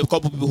 It's happened to a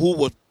couple people who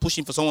were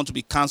pushing for someone to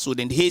be cancelled,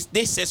 and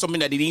they said something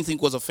that they didn't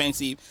think was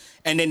offensive,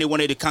 and then they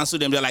wanted to cancel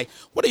them. They're like,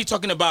 "What are you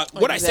talking about?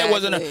 What I said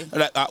wasn't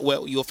like,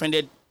 well, you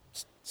offended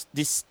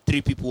these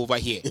 3 people over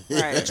here,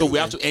 right, so we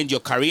have to end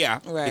your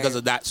career because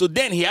of that." So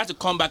then he had to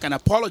come back and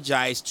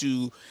apologize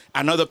to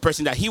another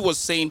person that he was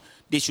saying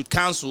they should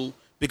cancel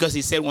because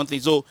he said one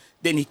thing. So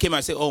then he came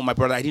and said, "Oh, my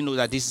brother, I didn't know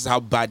that this is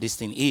how bad this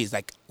thing is.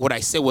 Like what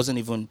I said wasn't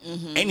even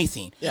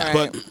anything,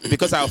 but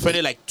because I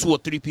offended like 2 or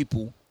 3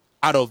 people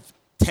out of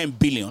 10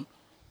 billion,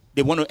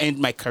 they want to end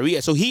my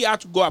career." So he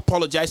had to go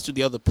apologize to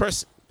the other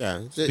person.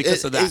 Yeah,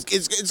 because of that.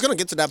 It's going to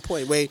get to that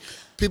point where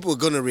people are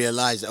going to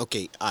realize,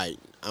 okay,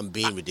 I'm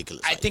being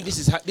ridiculous. I think this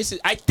is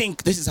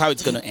how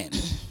it's going to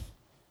end.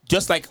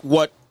 Just like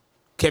what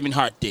Kevin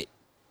Hart did,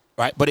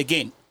 right? But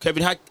again,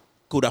 Kevin Hart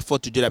could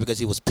afford to do that because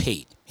he was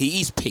paid.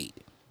 He is paid,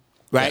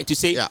 right? To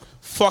say,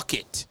 fuck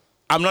it,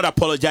 I'm not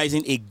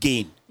apologizing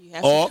again. You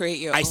have to create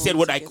your I own said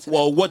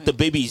what the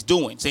baby is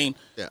doing, saying,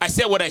 I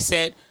said what I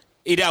said.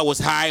 Either I was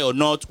high or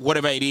not,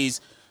 whatever it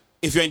is.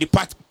 If you're in the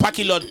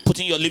parking lot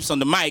putting your lips on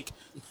the mic,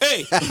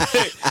 hey, what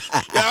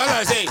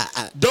I say,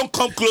 don't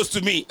come close to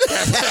me.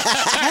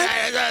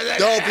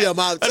 Don't open your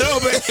mouth.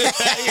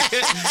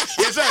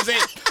 Yes, what I'm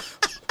saying.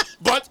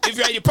 But if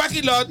you're in the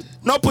parking lot,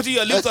 not putting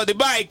your lips on the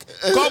mic,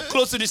 come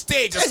close to the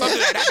stage or something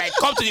like that. Like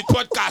come to the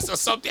podcast or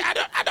something. I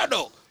don't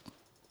know.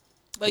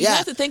 But you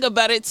have to think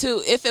about it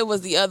too. If it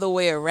was the other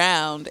way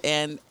around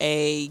and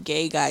a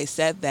gay guy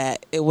said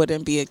that, it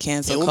wouldn't be a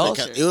cancel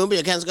culture. It wouldn't be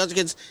a cancel culture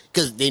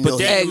because they know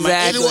him.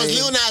 Exactly. If it was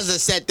Lil Nas that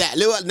said that,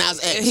 Lil Nas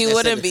X, he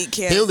wouldn't be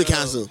canceled. He would be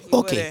canceled.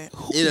 Okay.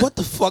 What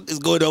the fuck is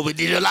going on with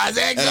Lil Nas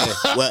X?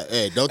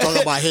 Don't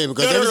talk about him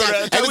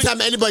because every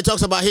time anybody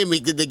talks about him, they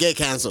get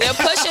canceled. They're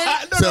pushing.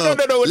 No.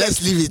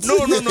 Let's leave it.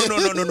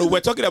 No.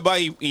 We're talking about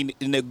him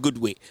in a good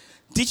way.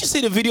 Did you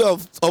see the video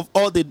of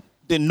all the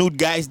nude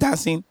guys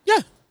dancing? Yeah.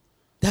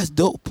 That's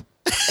dope.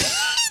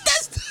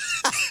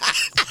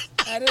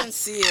 I didn't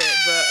see it,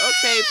 but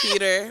okay,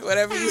 Peter,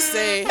 whatever you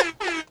say.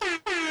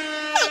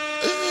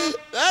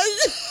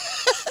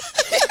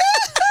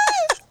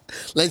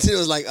 Lentino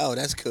was like, "Oh,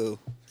 that's cool.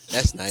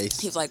 That's nice."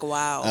 He's like,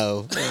 "Wow."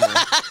 Oh. Yeah,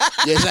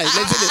 it's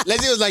like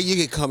Lentino was like, "You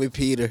can call me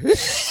Peter.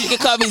 You can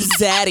call me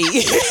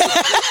Zaddy."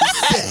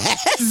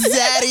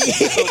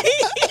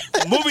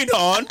 Zaddy. Moving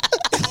on.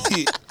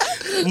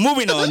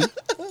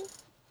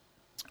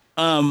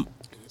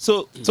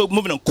 So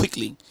moving on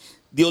quickly,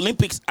 the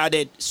Olympics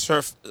added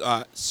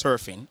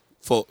surfing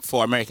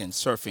for Americans,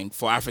 surfing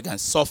for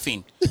Africans,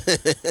 surfing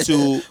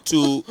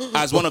to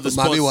as one of the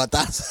sports.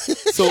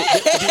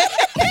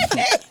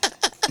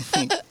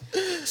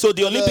 So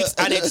the Olympics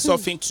added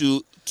surfing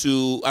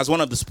to as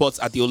one of the sports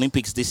at the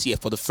Olympics this year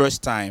for the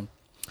first time,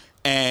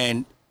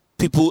 and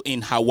people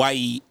in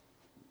Hawaii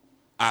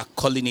are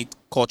calling it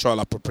cultural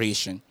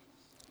appropriation.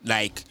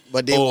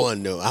 But they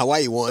won though.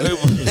 Hawaii won.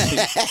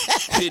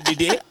 Did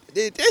they?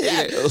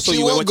 Yeah. So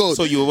you were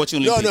watching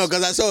Olympics? No,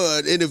 because I saw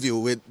an interview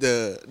with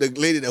the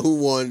lady who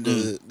won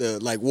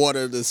the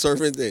water, the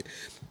surfing thing.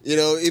 You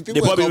know, if people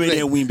they probably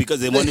didn't win because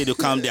they wanted to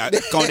calm their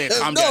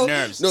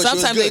nerves. No,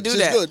 sometimes they do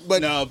that.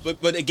 Good,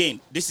 but again,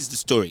 this is the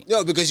story.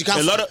 No, because you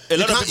can't.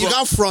 You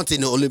can't front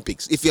in the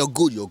Olympics. If you're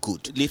good, you're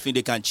good. They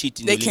can cheat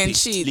in the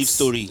Olympics. They can cheat. Leave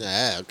story.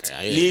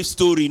 Okay. Leave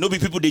story. No be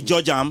people they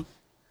judge them.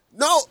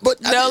 No, but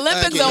the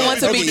Olympics don't want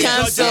to be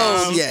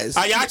canceled. Yes.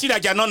 Are you actually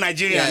like you're not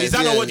Nigerian? Is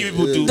that not what you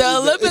people do? The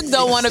Olympics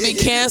don't want to be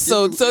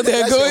canceled, so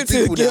they're going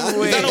to give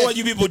away. Is that not what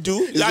you people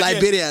do? It's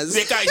Liberians.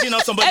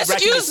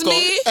 Excuse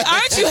me,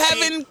 aren't you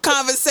having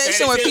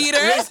conversation with Peter?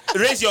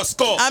 Raise your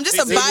score. I'm just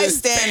a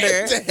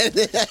bystander.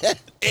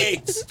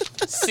 8,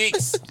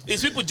 6.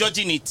 It's people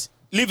judging it.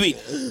 Leave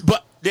it.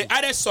 But they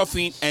added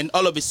surfing, and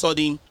all of a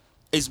sudden,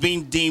 it's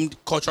being deemed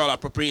cultural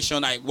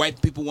appropriation. Like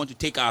white people want to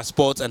take our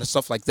sports and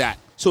stuff like that.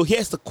 So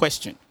here's the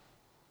question,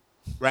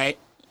 right?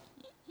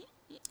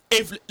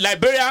 If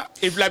Liberia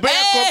we're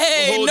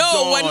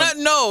not.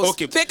 No,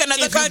 okay. Pick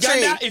another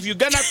country. If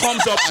Uganda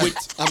comes up with,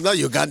 I'm not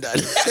Ugandan.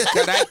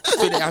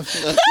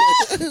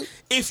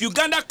 If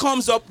Uganda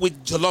comes up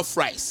with jollof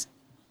rice,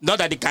 not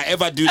that they can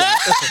ever do that,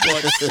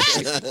 but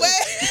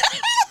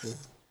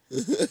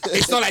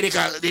it's not like they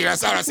can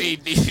start to say.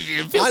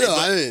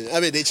 I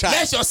mean, they try.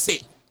 Let's just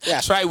say,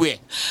 try where.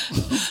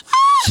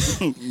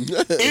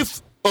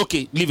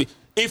 Leave it.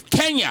 If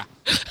Kenya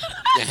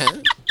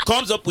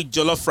comes up with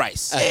jollof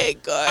rice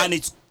and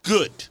it's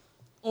good,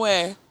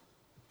 where?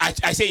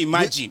 I say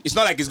imagine. It's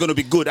not like it's going to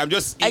be good. I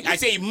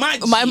say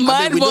imagine. My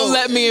mind won't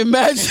let me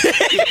imagine.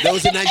 There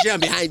was a Nigerian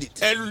behind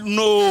it.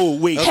 No,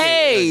 wait.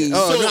 Hey. Okay.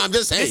 Oh, no, I'm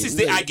just saying. This is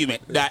the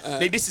argument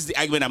this is the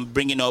argument I'm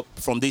bringing up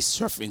from this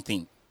surfing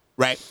thing,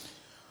 right?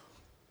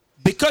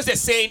 Because they're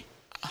saying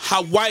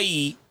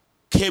Hawaii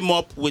came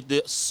up with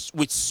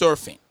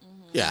surfing.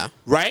 Yeah.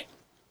 Right?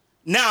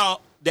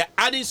 Now, they're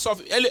adding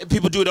surfing.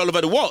 People do it all over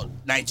the world.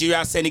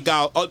 Nigeria,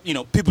 Senegal,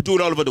 people do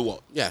it all over the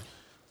world. Yeah.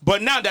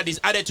 But now that it's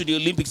added to the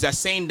Olympics, they're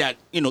saying that,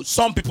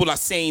 some people are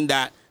saying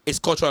that it's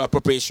cultural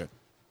appropriation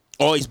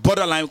or it's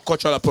borderline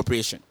cultural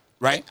appropriation,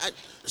 right?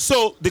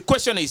 So the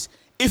question is,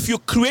 if you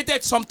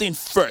created something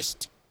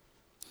first,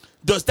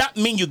 does that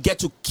mean you get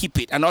to keep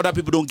it and other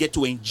people don't get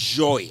to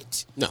enjoy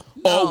it? No.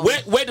 Or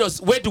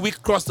where do we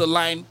cross the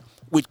line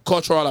with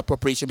cultural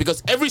appropriation?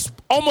 Because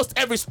almost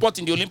every sport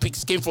in the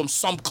Olympics came from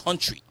some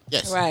country.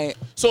 Yes. Right.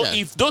 So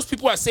if those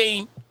people are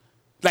saying,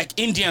 like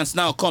Indians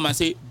now come and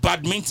say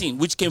badminton,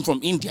 which came from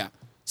India,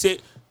 say,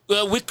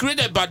 well, we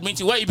created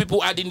badminton. Why are you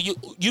people adding you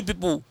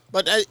people?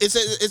 But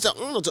it's an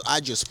honor to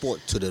add your sport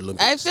to the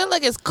Olympics. I feel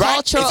like it's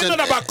cultural. Right? It's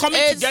not about coming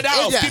together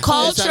of people.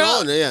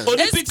 Cultural.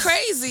 Olympics, it's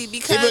crazy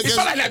because it's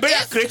not like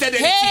Liberia created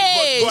anything.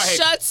 Hey, go ahead.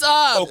 Shuts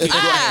up. Okay, go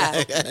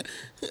ahead.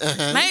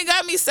 Now you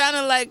got me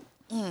sounding like.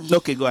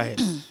 Okay, go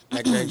ahead.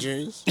 Like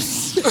Nigerians.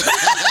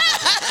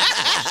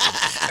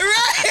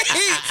 Right.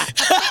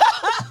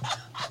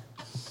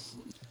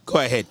 Go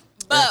ahead.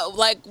 But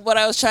like what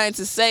I was trying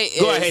to say is,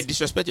 go ahead,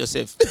 disrespect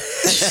yourself. Go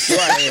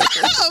ahead.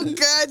 Oh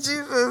God,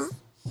 Jesus.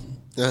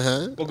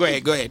 Well, go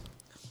ahead.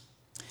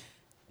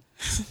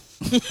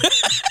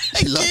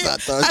 She loves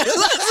that thought. I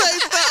love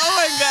that thought. Oh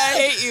my God, I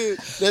hate you.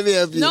 Let me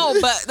help you. No,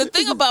 but the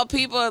thing about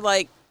people are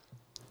like,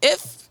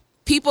 if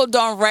people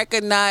don't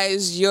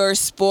recognize your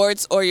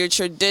sports or your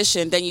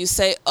tradition, then you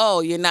say,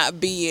 oh, you're not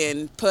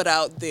being put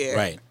out there.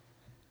 Right.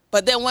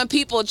 But then when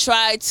people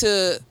try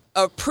to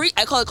I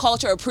call it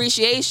culture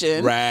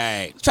appreciation.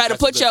 Right. Try to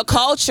put your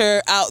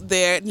culture out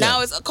there.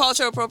 Now it's a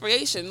cultural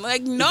appropriation.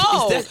 Like,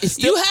 no.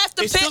 You have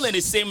to It's still in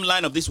the same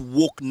line of this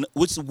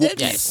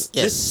wokeness.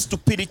 This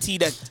stupidity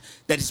that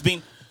is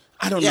being,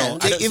 I don't know.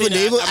 I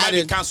might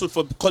be cancelled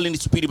for calling it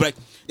stupidity, but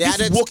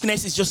this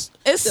wokeness is just...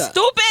 It's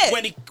stupid.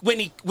 When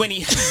he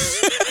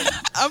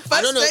I'm frustrated.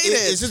 I don't know.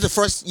 Is this the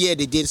first year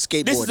they did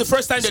skateboarding? This is the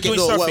first time they're doing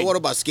surfing. What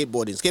about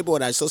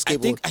skateboarding? I saw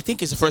skateboarding. I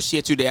think it's the first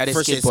year too they added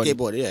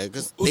skateboarding. Yeah.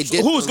 Because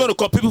who's going to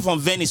call? People from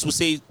Venice will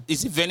say,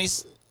 is it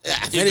Venice?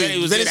 Yeah,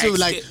 Venice will be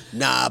like,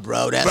 nah,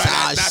 bro, that's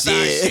our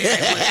shit.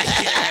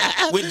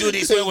 We do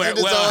this when we're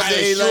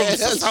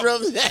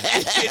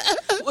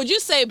Would you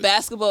say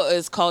basketball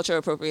is cultural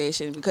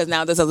appropriation because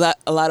now there's a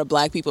lot of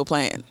black people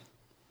playing?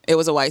 It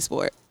was a white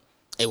sport.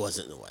 It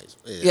wasn't a white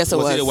sport. Yeah. Yes, it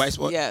was. Was it a white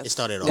sport? Yes. It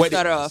started off. It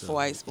started off a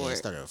white sport. Yeah, it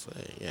started off.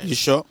 Yeah. You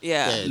sure?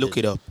 Yeah. Look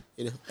it up.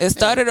 It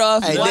started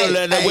off white.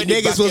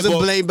 Niggas wasn't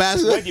playing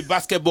basketball. Where did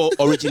basketball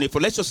originate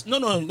from? Let's just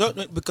no,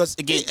 because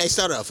again, it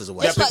started off as a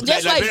white sport.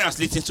 Liberians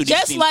listening to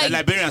this thing.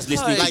 Liberians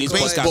listening to this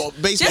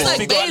podcast. Baseball. Just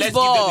like baseball. Let's give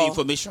them the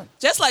information.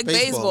 Just like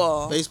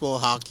baseball. Baseball,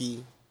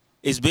 hockey.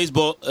 Is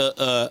baseball?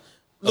 No,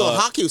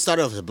 hockey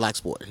started off as a black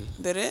sport.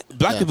 Did it?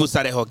 Black people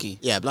started hockey.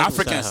 Yeah, black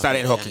Africans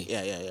started hockey.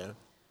 Yeah.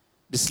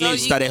 The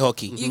slaves started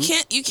hockey.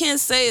 You can't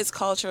say it's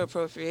cultural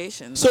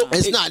appropriation. So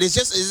it's not. It's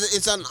just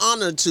it's an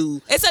honor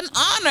to. It's an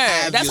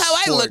honor. That's how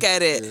I look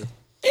at it.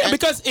 Yeah,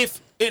 because if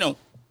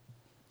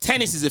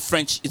tennis is a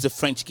French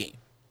game,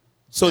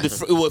 so the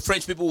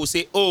French people will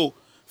say,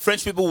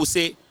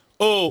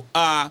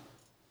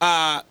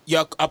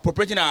 you're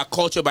appropriating our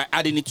culture by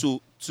adding it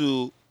to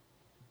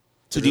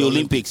the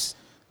Olympics.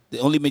 The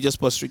only major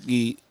sport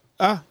strictly.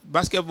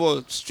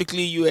 Basketball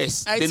strictly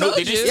US. They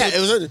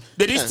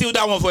didn't steal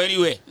that one for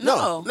anywhere.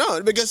 No,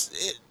 because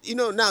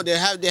now they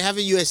have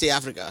a USA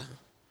Africa.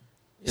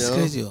 It's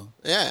crazy.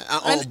 Yeah,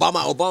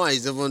 Obama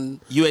is the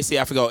one. USA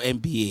Africa or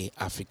NBA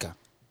Africa.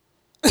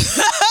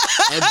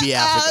 NBA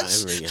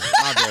Africa.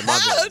 My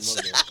bad.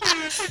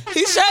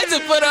 He's trying to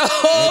put a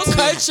whole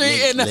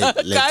country in a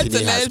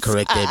continent. Has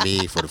corrected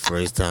me for the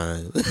first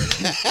time.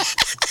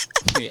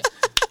 Yeah.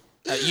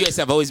 US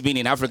have always been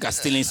in Africa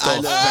stealing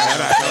stuff.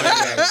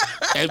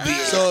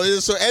 NBA.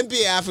 So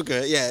NBA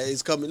Africa,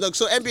 it's coming. Look,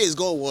 so NBA is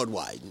going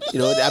worldwide.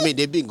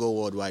 They've been going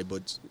worldwide,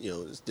 but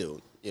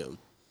still,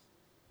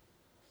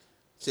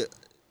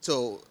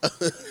 So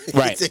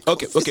right.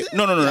 Okay.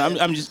 No.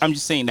 I'm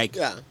just saying, like,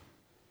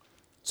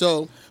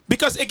 So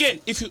because again,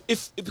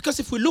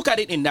 if we look at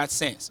it in that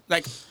sense,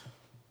 like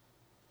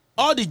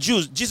all the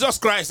Jews, Jesus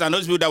Christ, and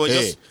those people that were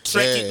just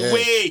trekking.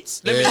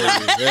 Wait,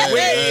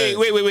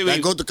 wait.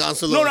 Like go to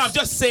council. No, I'm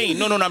just saying.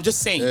 No, I'm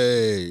just saying.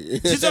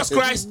 Jesus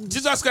Christ,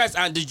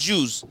 and the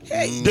Jews,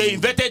 they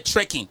invented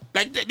trekking.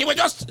 Like they were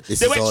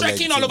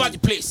trekking all over the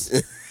place.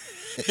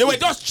 They were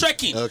just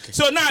trekking. Okay.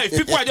 So now, if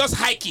people are just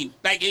hiking,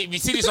 like if you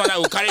see this one that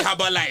will carry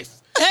Herbalife.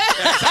 And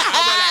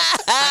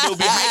they'll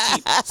be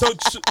hiking.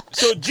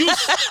 So Jews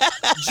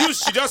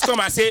should just come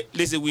and say,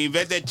 listen, we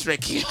invented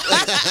trekking.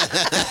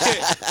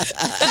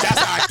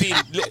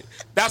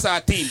 That's our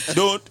thing.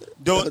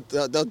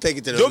 Don't take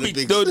it to the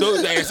Olympics.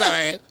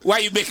 Why are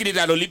you making it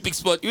an Olympic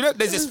sport? You know,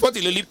 there's a sport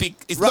in Olympic.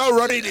 It's not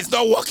running, it's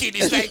not walking.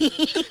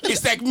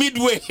 It's like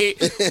midway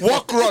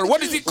walk run.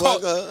 What is it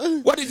called?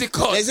 What is it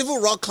called? There's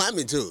even rock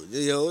climbing too.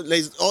 You know,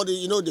 there's all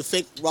the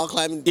fake rock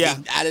climbing. Yeah,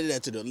 they added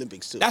that to the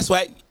Olympics too. That's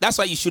why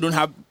you shouldn't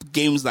have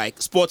games like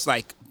sports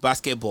like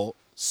basketball,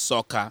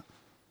 soccer,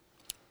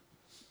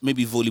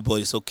 maybe volleyball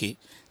is okay.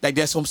 Like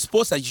there's some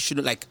sports that you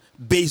shouldn't, like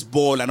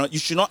baseball, and you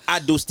should not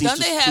add those things to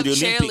the Olympics. Don't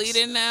they have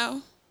cheerleading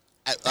now?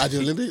 At the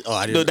Olympics? Oh,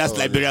 I didn't. No, that's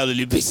Liberian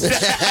Olympics. The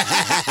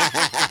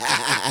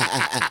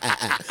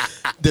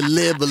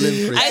Lib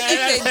Olympics. I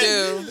think they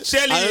do.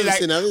 Cheerleading,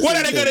 like, what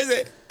are they going to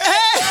say?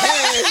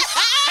 Hey!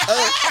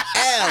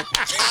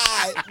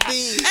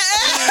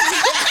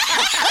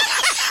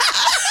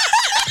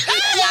 L-I-B.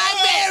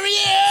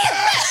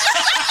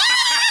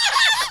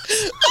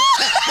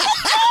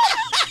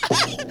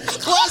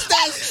 What's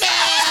that?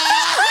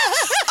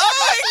 Oh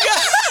my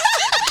God!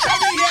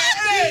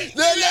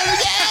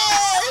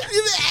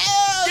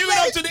 Give it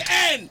up to the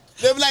end.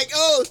 They're like,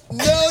 oh,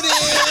 notice.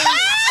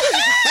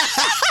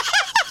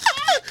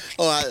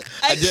 I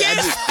can't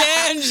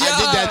stand you. I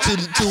did that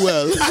too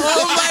well.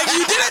 Oh my!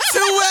 You did it too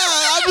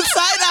well. I'm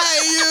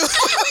side-eyeing you.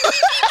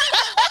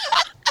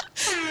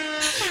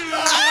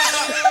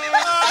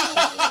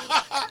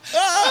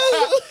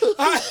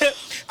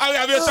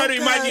 I'm just trying to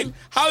imagine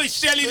how is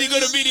Shelly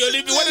going to be the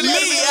Olympic? What is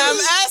I'm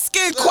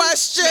asking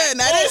question.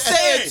 I didn't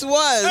say it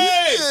was.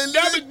 Hey,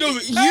 damn it,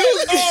 dude.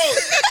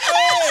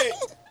 Hey,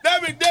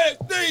 damn it,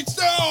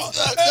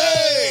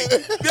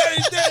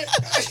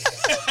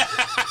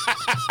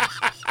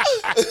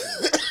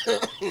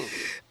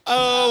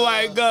 oh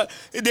my God!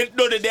 Imagine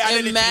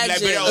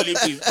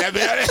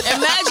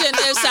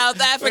if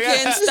South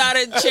Africans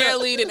started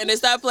cheerleading and they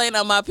started playing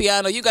on my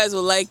piano. You guys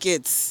will like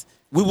it.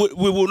 We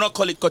will not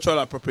call it cultural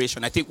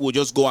appropriation. I think we'll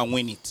just go and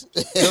win it,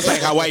 just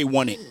like Hawaii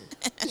won it.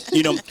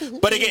 You know.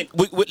 But again,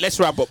 let's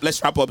wrap up.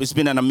 It's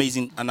been an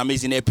amazing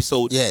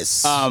episode.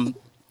 Yes.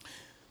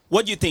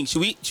 What do you think?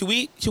 Should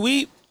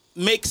we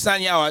make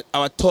Sanya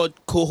our third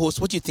co-host?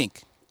 What do you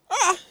think?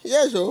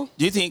 Yeah, sure.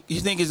 Do you think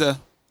it's a?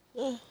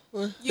 You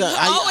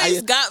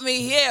always got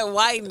me here.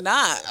 Why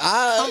not?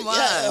 Come on.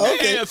 Yeah,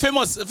 okay.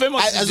 Famous is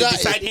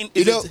beside him.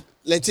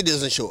 Letty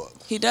doesn't show up.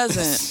 He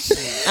doesn't.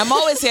 I'm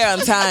always here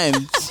on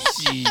time.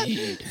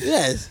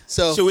 Yes.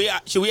 So should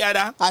we add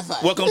a high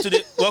five? Welcome to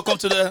the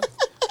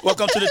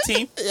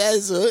team.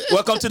 Yes. Sir.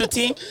 Welcome to the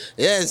team.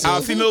 Yes. Sir.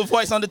 Our female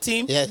voice on the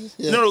team. Yes.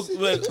 No,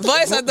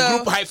 voice on the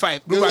group high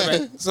five. Group high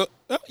five. So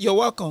you're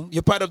welcome.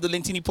 You're part of the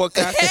Lentini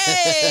podcast.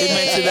 Hey.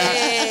 Amen to that.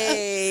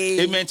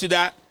 Amen to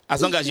that.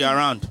 As long as you're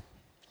around.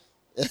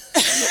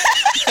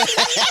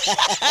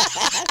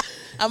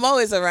 I'm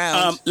always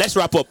around. Let's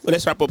wrap up,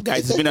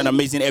 guys. It's been an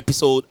amazing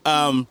episode.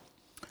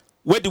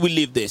 Where do we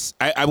leave this?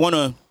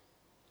 We're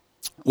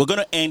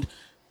gonna end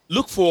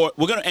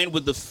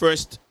with the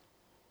first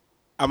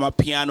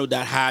piano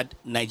that had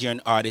Nigerian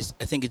artists.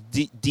 I think it's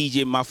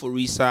DJ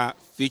Maforisa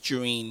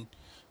featuring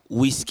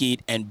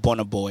Wizkid and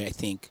Burna Boy. I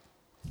think.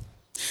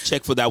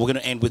 Check for that. We're gonna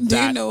end with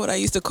that. Do you know what I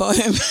used to call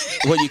him?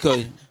 What do you call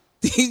him?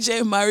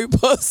 DJ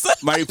Mariposa.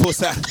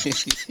 Mariposa.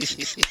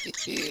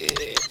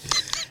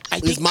 I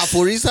think it's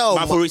Maforisa or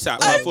Maforisa,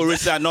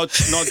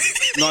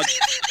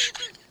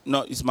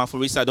 not it's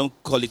Maforisa. Don't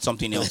call it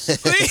something else.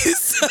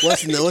 Please.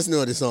 What's the name of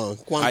the song?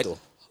 Quanto.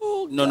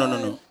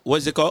 No.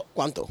 What's it called?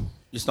 Quanto.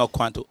 It's not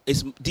Quanto.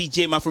 It's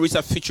DJ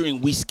Maforisa featuring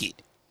Wizkid.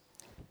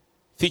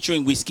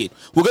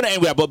 We're gonna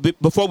end with that, but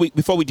before we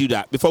do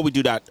that,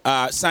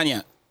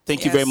 Sanya,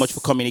 thank you very much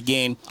for coming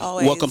again.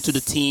 Always. Welcome to the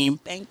team.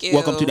 Thank you.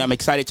 Welcome to them. I'm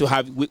excited to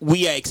have.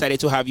 We are excited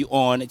to have you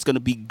on. It's going to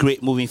be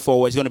great moving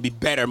forward. It's going to be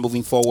better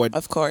moving forward.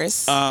 Of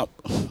course. Wait.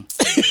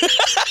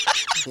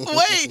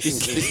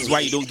 This is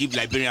why you don't give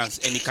Liberians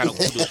any kind of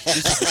kudos.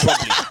 This is the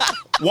problem.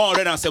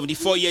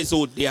 174 years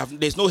old.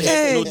 There's no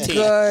head, no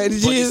tail. But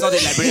it's not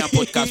a Liberian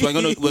podcast.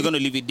 We're gonna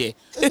leave it there.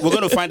 We're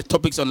gonna find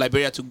topics on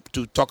Liberia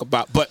to talk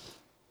about. But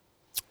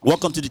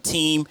welcome to the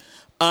team.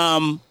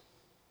 Cancel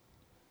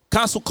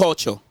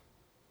culture.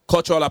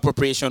 Cultural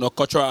appropriation or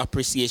cultural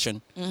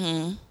appreciation.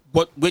 Mm-hmm.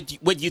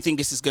 Where do you think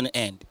this is going to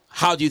end?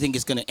 How do you think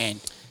it's going to end?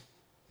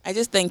 I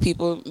just think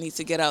people need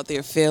to get out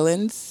their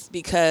feelings,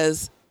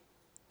 because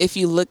if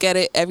you look at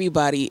it,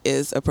 everybody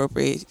is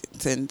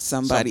appropriating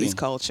somebody's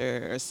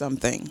culture or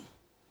something.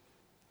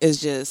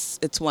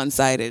 It's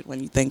one-sided when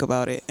you think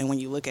about it and when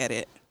you look at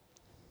it.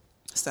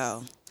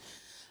 So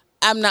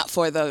I'm not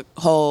for the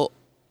whole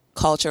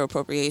cultural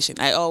appropriation.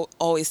 I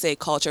always say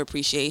culture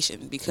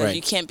appreciation because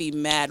you can't be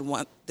mad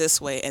this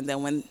way and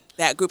then when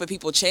that group of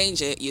people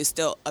change it, you're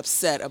still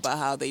upset about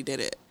how they did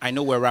it. I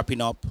know we're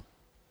wrapping up,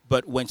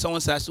 but when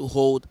someone starts to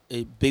hold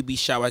a baby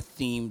shower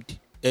themed,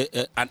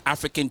 an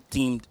African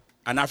themed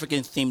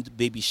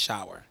baby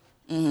shower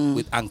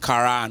with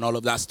Ankara and all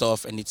of that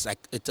stuff, and it's like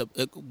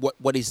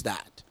what is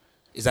that?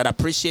 Is that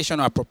appreciation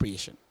or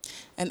appropriation?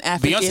 An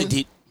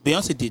African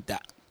Beyonce did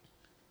that.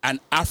 An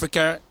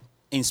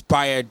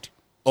Africa-inspired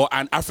or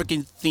an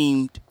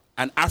Africa-themed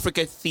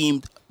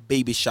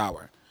baby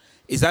shower.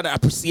 Is that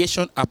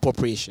appreciation or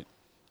appropriation?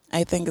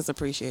 I think it's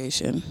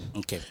appreciation.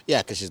 Okay.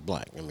 Yeah, because she's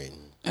black. I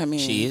mean,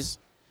 she is.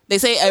 They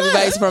say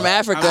everybody's from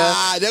Africa.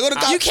 They're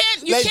gonna you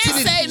can't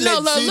say no.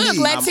 Look,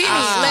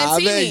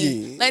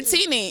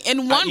 Latini.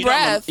 In one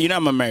breath. You know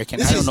I'm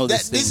American. I don't know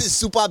this. This is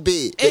super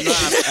big. You know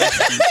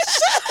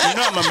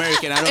I'm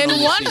American. I don't know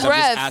this. I'm just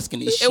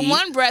asking. In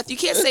one breath, you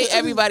can't say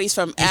everybody's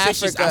from Africa.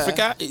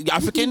 She's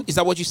African? Is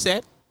that what you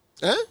said?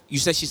 Huh? You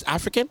said she's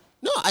African?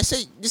 No, I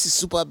say this is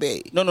super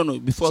big. No.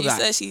 Before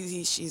that, she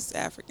said she's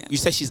African. You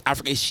said she's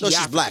African. She's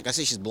African? Black. I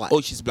say she's black.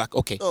 Oh, she's black.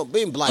 Okay. No,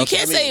 being black. You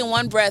can't say in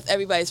one breath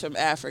everybody's from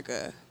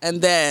Africa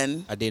and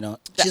then. I did not.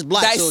 She's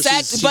black.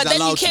 Dissect, so she's but then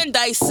you can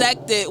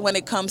dissect it when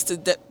it comes to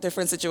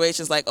different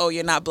situations. Like, oh,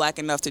 you're not black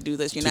enough to do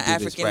this. You're not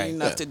African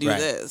enough to do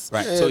this.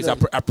 Right. So it's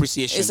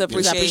appreciation. It's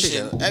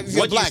appreciation.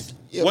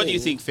 What do you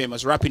think,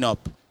 Famous? Wrapping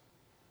up.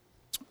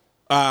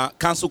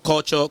 Cancel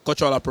culture,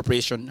 cultural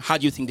appropriation. How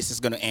do you think this is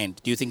going to end?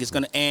 Do you think it's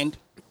going to end?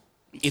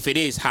 If it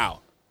is, how?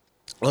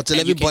 Until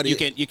everybody,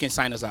 you can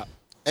sign us up.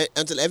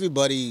 Until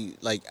everybody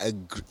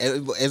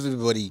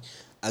everybody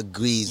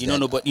agrees.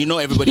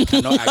 Everybody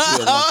cannot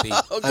agree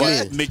on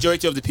one thing.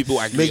 Majority of the people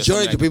agree.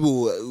 Majority of the people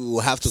will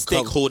have to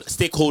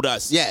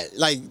stakeholders. Yeah,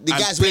 like the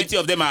guys. Plenty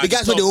of them are the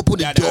guys when they open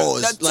the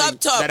doors. The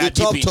top.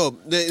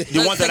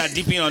 The ones that are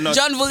dipping or not.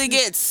 John Woolley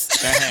Gates.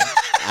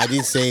 I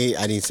didn't say.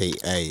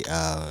 Hey.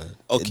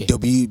 Okay.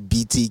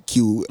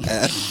 WBTQ.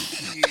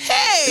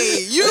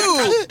 Hey,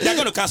 you! They're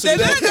going to cancel.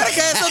 They're not going to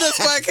cancel this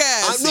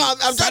podcast.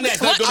 I'm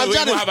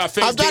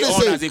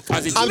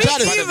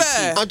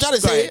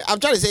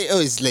trying to say.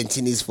 Oh, it's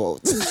Lentini's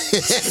fault.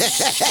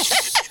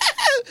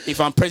 If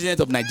I'm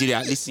president of Nigeria,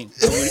 listen,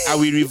 I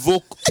will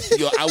revoke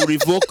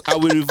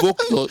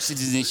your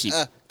citizenship.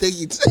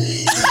 Take it.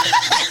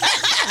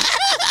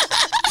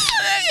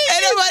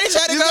 Anybody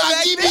try to go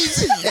back?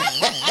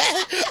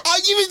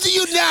 I'll give it to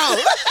you now.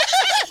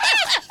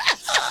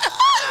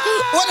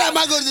 What am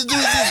I going to do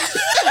with this?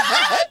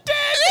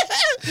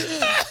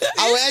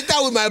 I will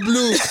enter with my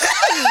blue.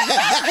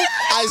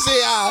 I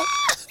say,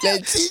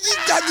 let's see this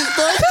that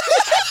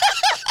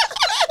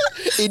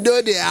is you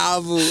know they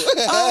have.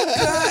 Oh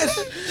God.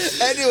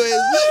 Anyways,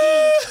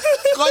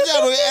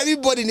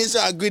 everybody needs to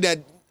agree that,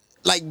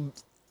 like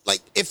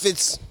if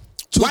it's.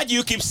 Why do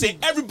you keep saying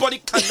everybody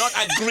cannot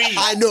agree?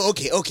 I know.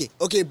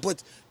 Okay,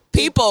 but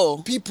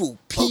people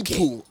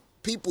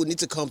need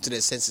to come to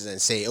their senses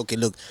and say, okay,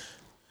 look.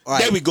 All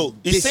right, there we go.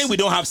 He's saying we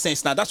don't have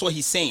sense now. That's what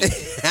he's saying.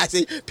 I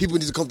say people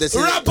need to come to their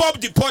senses. Wrap up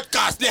the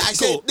podcast. Let's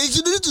go. They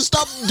should need to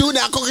stop doing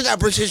that cultural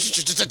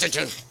appropriation.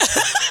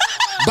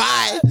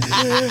 Bye.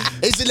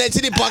 It's the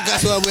Latini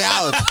podcast where we're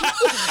out.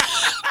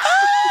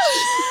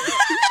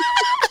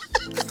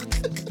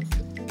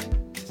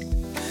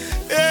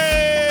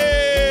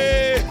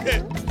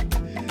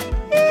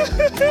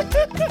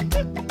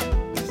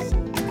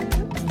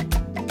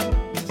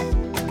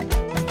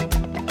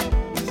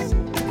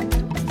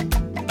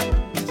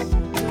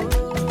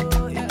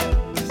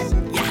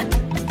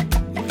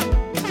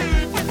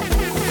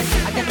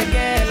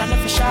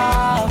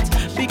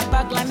 Big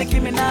back like Nicki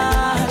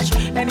Minaj.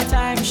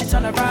 Anytime she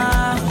turn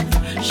around,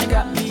 she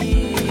got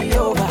me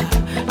over.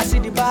 I see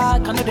the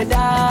back, I know the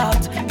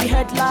doubt. The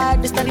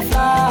headlight, the steady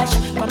flash.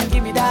 Come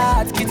give me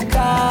that kitty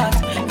cat.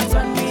 You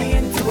turn me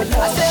into a love.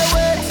 I say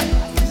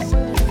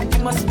wait,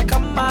 you must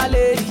become my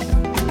lady.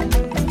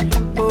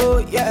 Oh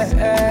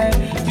yeah,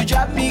 you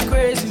drive me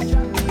crazy.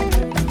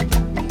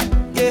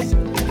 Yeah,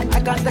 I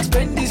can't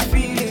explain this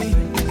feeling.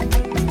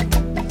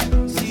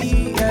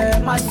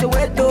 My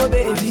Soweto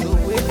baby,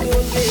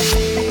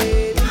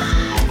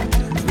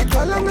 We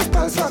call on the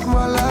stars like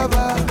my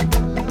lover.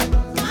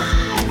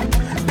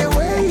 The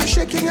way you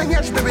shaking and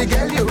yes, baby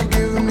girl, you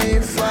give me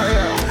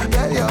fire.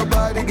 Girl, your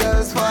body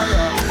girl's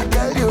fire.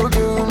 Girl, you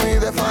give me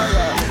the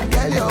fire.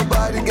 Girl, your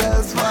body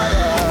girl's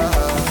fire.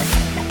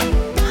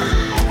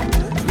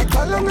 We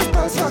call on the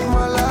stars like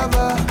my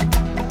lover.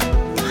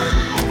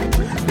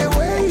 The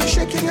way you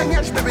shaking and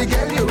yes, baby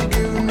girl, you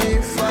give me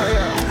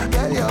fire.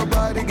 Girl, your body